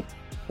 tipo,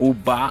 o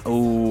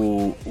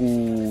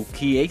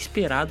que é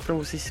esperado pra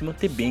você se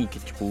manter bem. Que,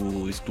 tipo,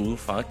 o estudo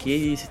fala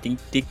que você tem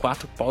que ter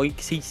 4 pau e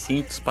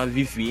 600 pra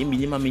viver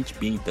minimamente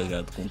bem, tá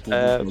ligado? Com tudo,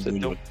 você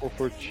tem um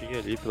confortinho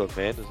ali, pelo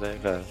menos, né,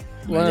 cara?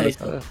 Mano,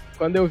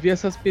 quando eu vi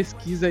essas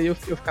pesquisas aí, eu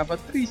ficava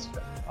triste,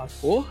 velho.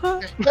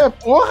 Porra!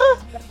 Porra!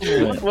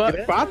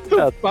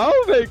 4 pau,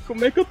 velho?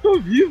 Como é que eu tô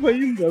vivo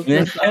ainda?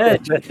 É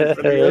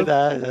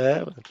verdade,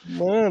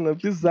 mano,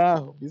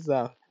 bizarro.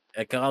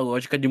 É aquela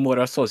lógica de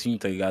morar sozinho,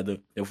 tá ligado?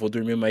 Eu vou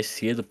dormir mais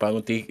cedo pra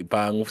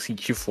não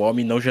sentir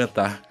fome e não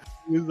jantar.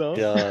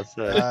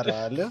 Nossa,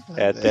 caralho.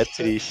 É até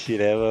triste,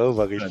 né, mano? O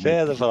bagulho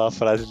pesa falar uma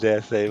frase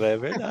dessa aí, mas é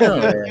verdade.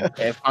 Não,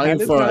 fala em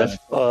forma.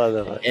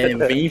 Foda, mano.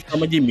 Vem em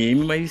forma de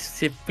meme, mas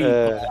você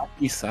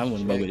pensar,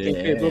 mano, o bagulho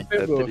Quem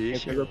pegou.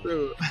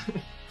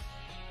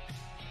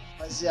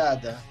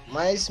 Rapaziada,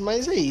 mas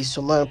é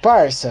isso, mano.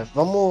 Parça,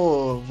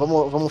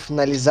 vamos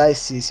finalizar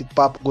esse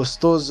papo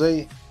gostoso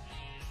aí.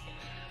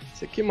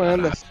 Você que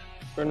manda.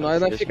 Por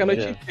nós fica a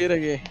noite inteira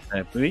aqui.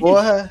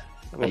 Porra.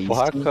 Vou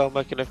forrar a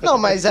cama que não,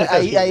 mas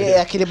aí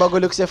é aquele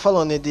bagulho que você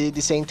falou, né?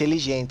 De ser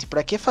inteligente.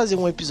 Pra que fazer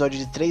um episódio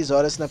de 3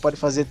 horas se não pode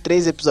fazer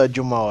 3 episódios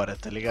de 1 hora,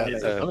 tá ligado?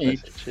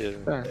 Exatamente.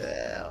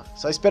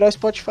 Só esperar o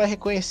Spotify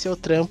reconhecer o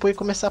trampo e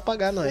começar a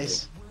pagar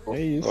nós.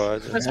 É isso.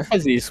 É só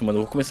fazer isso, mano.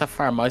 Eu vou começar a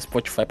farmar o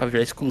Spotify pra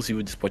virar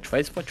exclusivo de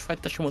Spotify. Spotify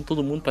tá chamando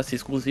todo mundo pra ser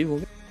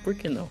exclusivo. Por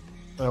que não?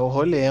 É o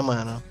rolê,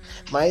 mano.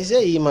 Mas e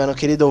aí, mano,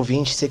 querido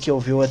ouvinte, você que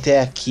ouviu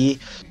até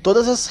aqui,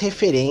 todas as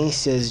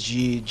referências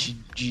de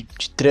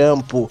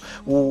trampo,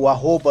 o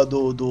arroba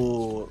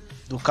do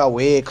do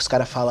Cauê, que os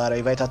caras falaram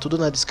aí, vai estar tudo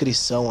na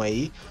descrição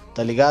aí,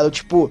 tá ligado?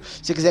 Tipo,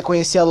 se você quiser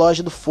conhecer a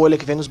loja do Folha,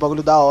 que vem nos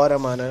bagulho da hora,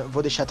 mano, eu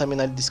vou deixar também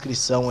na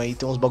descrição aí,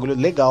 tem uns bagulho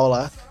legal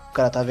lá, o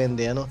cara tá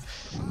vendendo.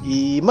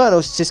 E,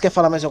 mano, vocês querem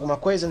falar mais alguma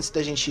coisa antes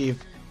da gente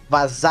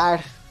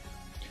vazar?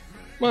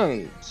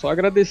 Mano, só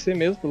agradecer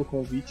mesmo pelo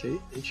convite aí.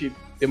 A gente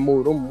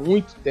demorou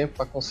muito tempo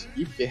pra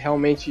conseguir, porque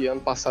realmente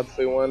ano passado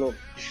foi um ano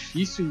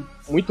difícil,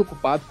 muito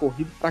ocupado,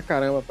 corrido pra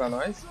caramba pra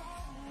nós.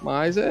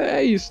 Mas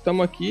é isso,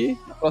 estamos aqui.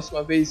 A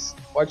próxima vez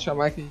pode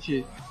chamar que a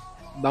gente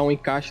dá um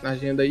encaixe na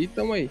agenda aí,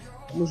 tamo aí.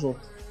 Tamo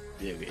junto.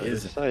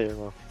 Beleza. Isso aí,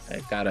 irmão.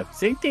 Cara, pra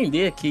você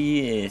entender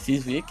que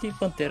vocês veem que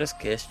Panteras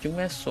Cast não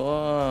é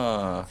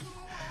só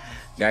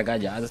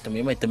gargalhadas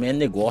também, mas também é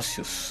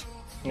negócios.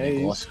 É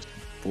Negócios.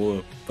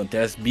 Pô,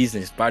 Panteras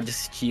Business, para de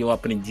assistir o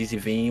Aprendiz e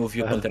vem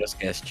ouvir o Panteras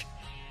Cast.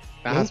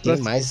 Não tem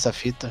mais essa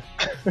fita.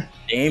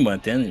 Tem, mano,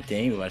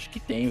 tem, eu acho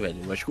que tem, velho.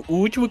 Eu acho que o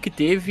último que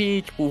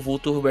teve, tipo,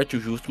 voltou o Roberto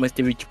Justo, mas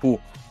teve,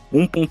 tipo,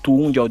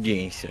 1.1 de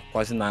audiência,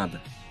 quase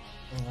nada.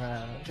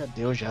 Ah, já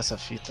deu já essa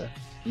fita.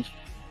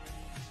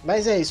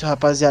 Mas é isso,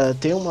 rapaziada.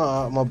 Tenha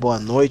uma boa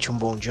noite, um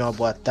bom dia, uma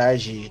boa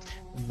tarde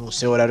no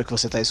seu horário que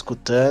você tá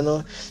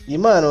escutando. E,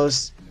 mano,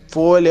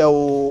 Folha,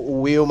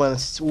 o Will, mano,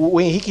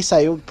 o Henrique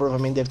saiu,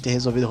 provavelmente deve ter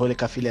resolvido o rolê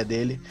com a filha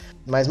dele.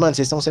 Mas, mano,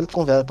 vocês estão sempre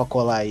convidados pra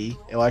colar aí.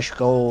 Eu acho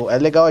que é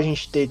legal a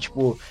gente ter,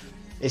 tipo,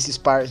 esses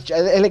par...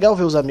 É legal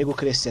ver os amigos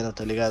crescendo,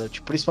 tá ligado?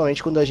 Tipo,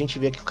 principalmente quando a gente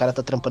vê que o cara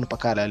tá trampando pra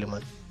caralho,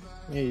 mano.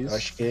 É isso. Eu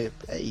acho que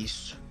é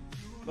isso.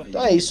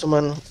 Então é isso,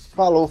 mano.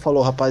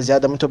 Falou,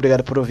 rapaziada. Muito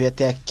obrigado por ouvir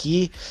até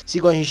aqui.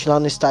 Sigam a gente lá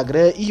no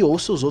Instagram e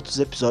ouçam os outros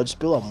episódios,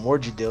 pelo amor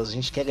de Deus. A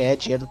gente quer ganhar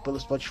dinheiro pelo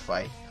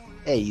Spotify.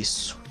 É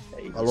isso.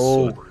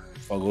 Falou.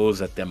 Falou,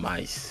 até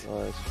mais.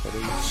 Nossa,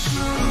 falei.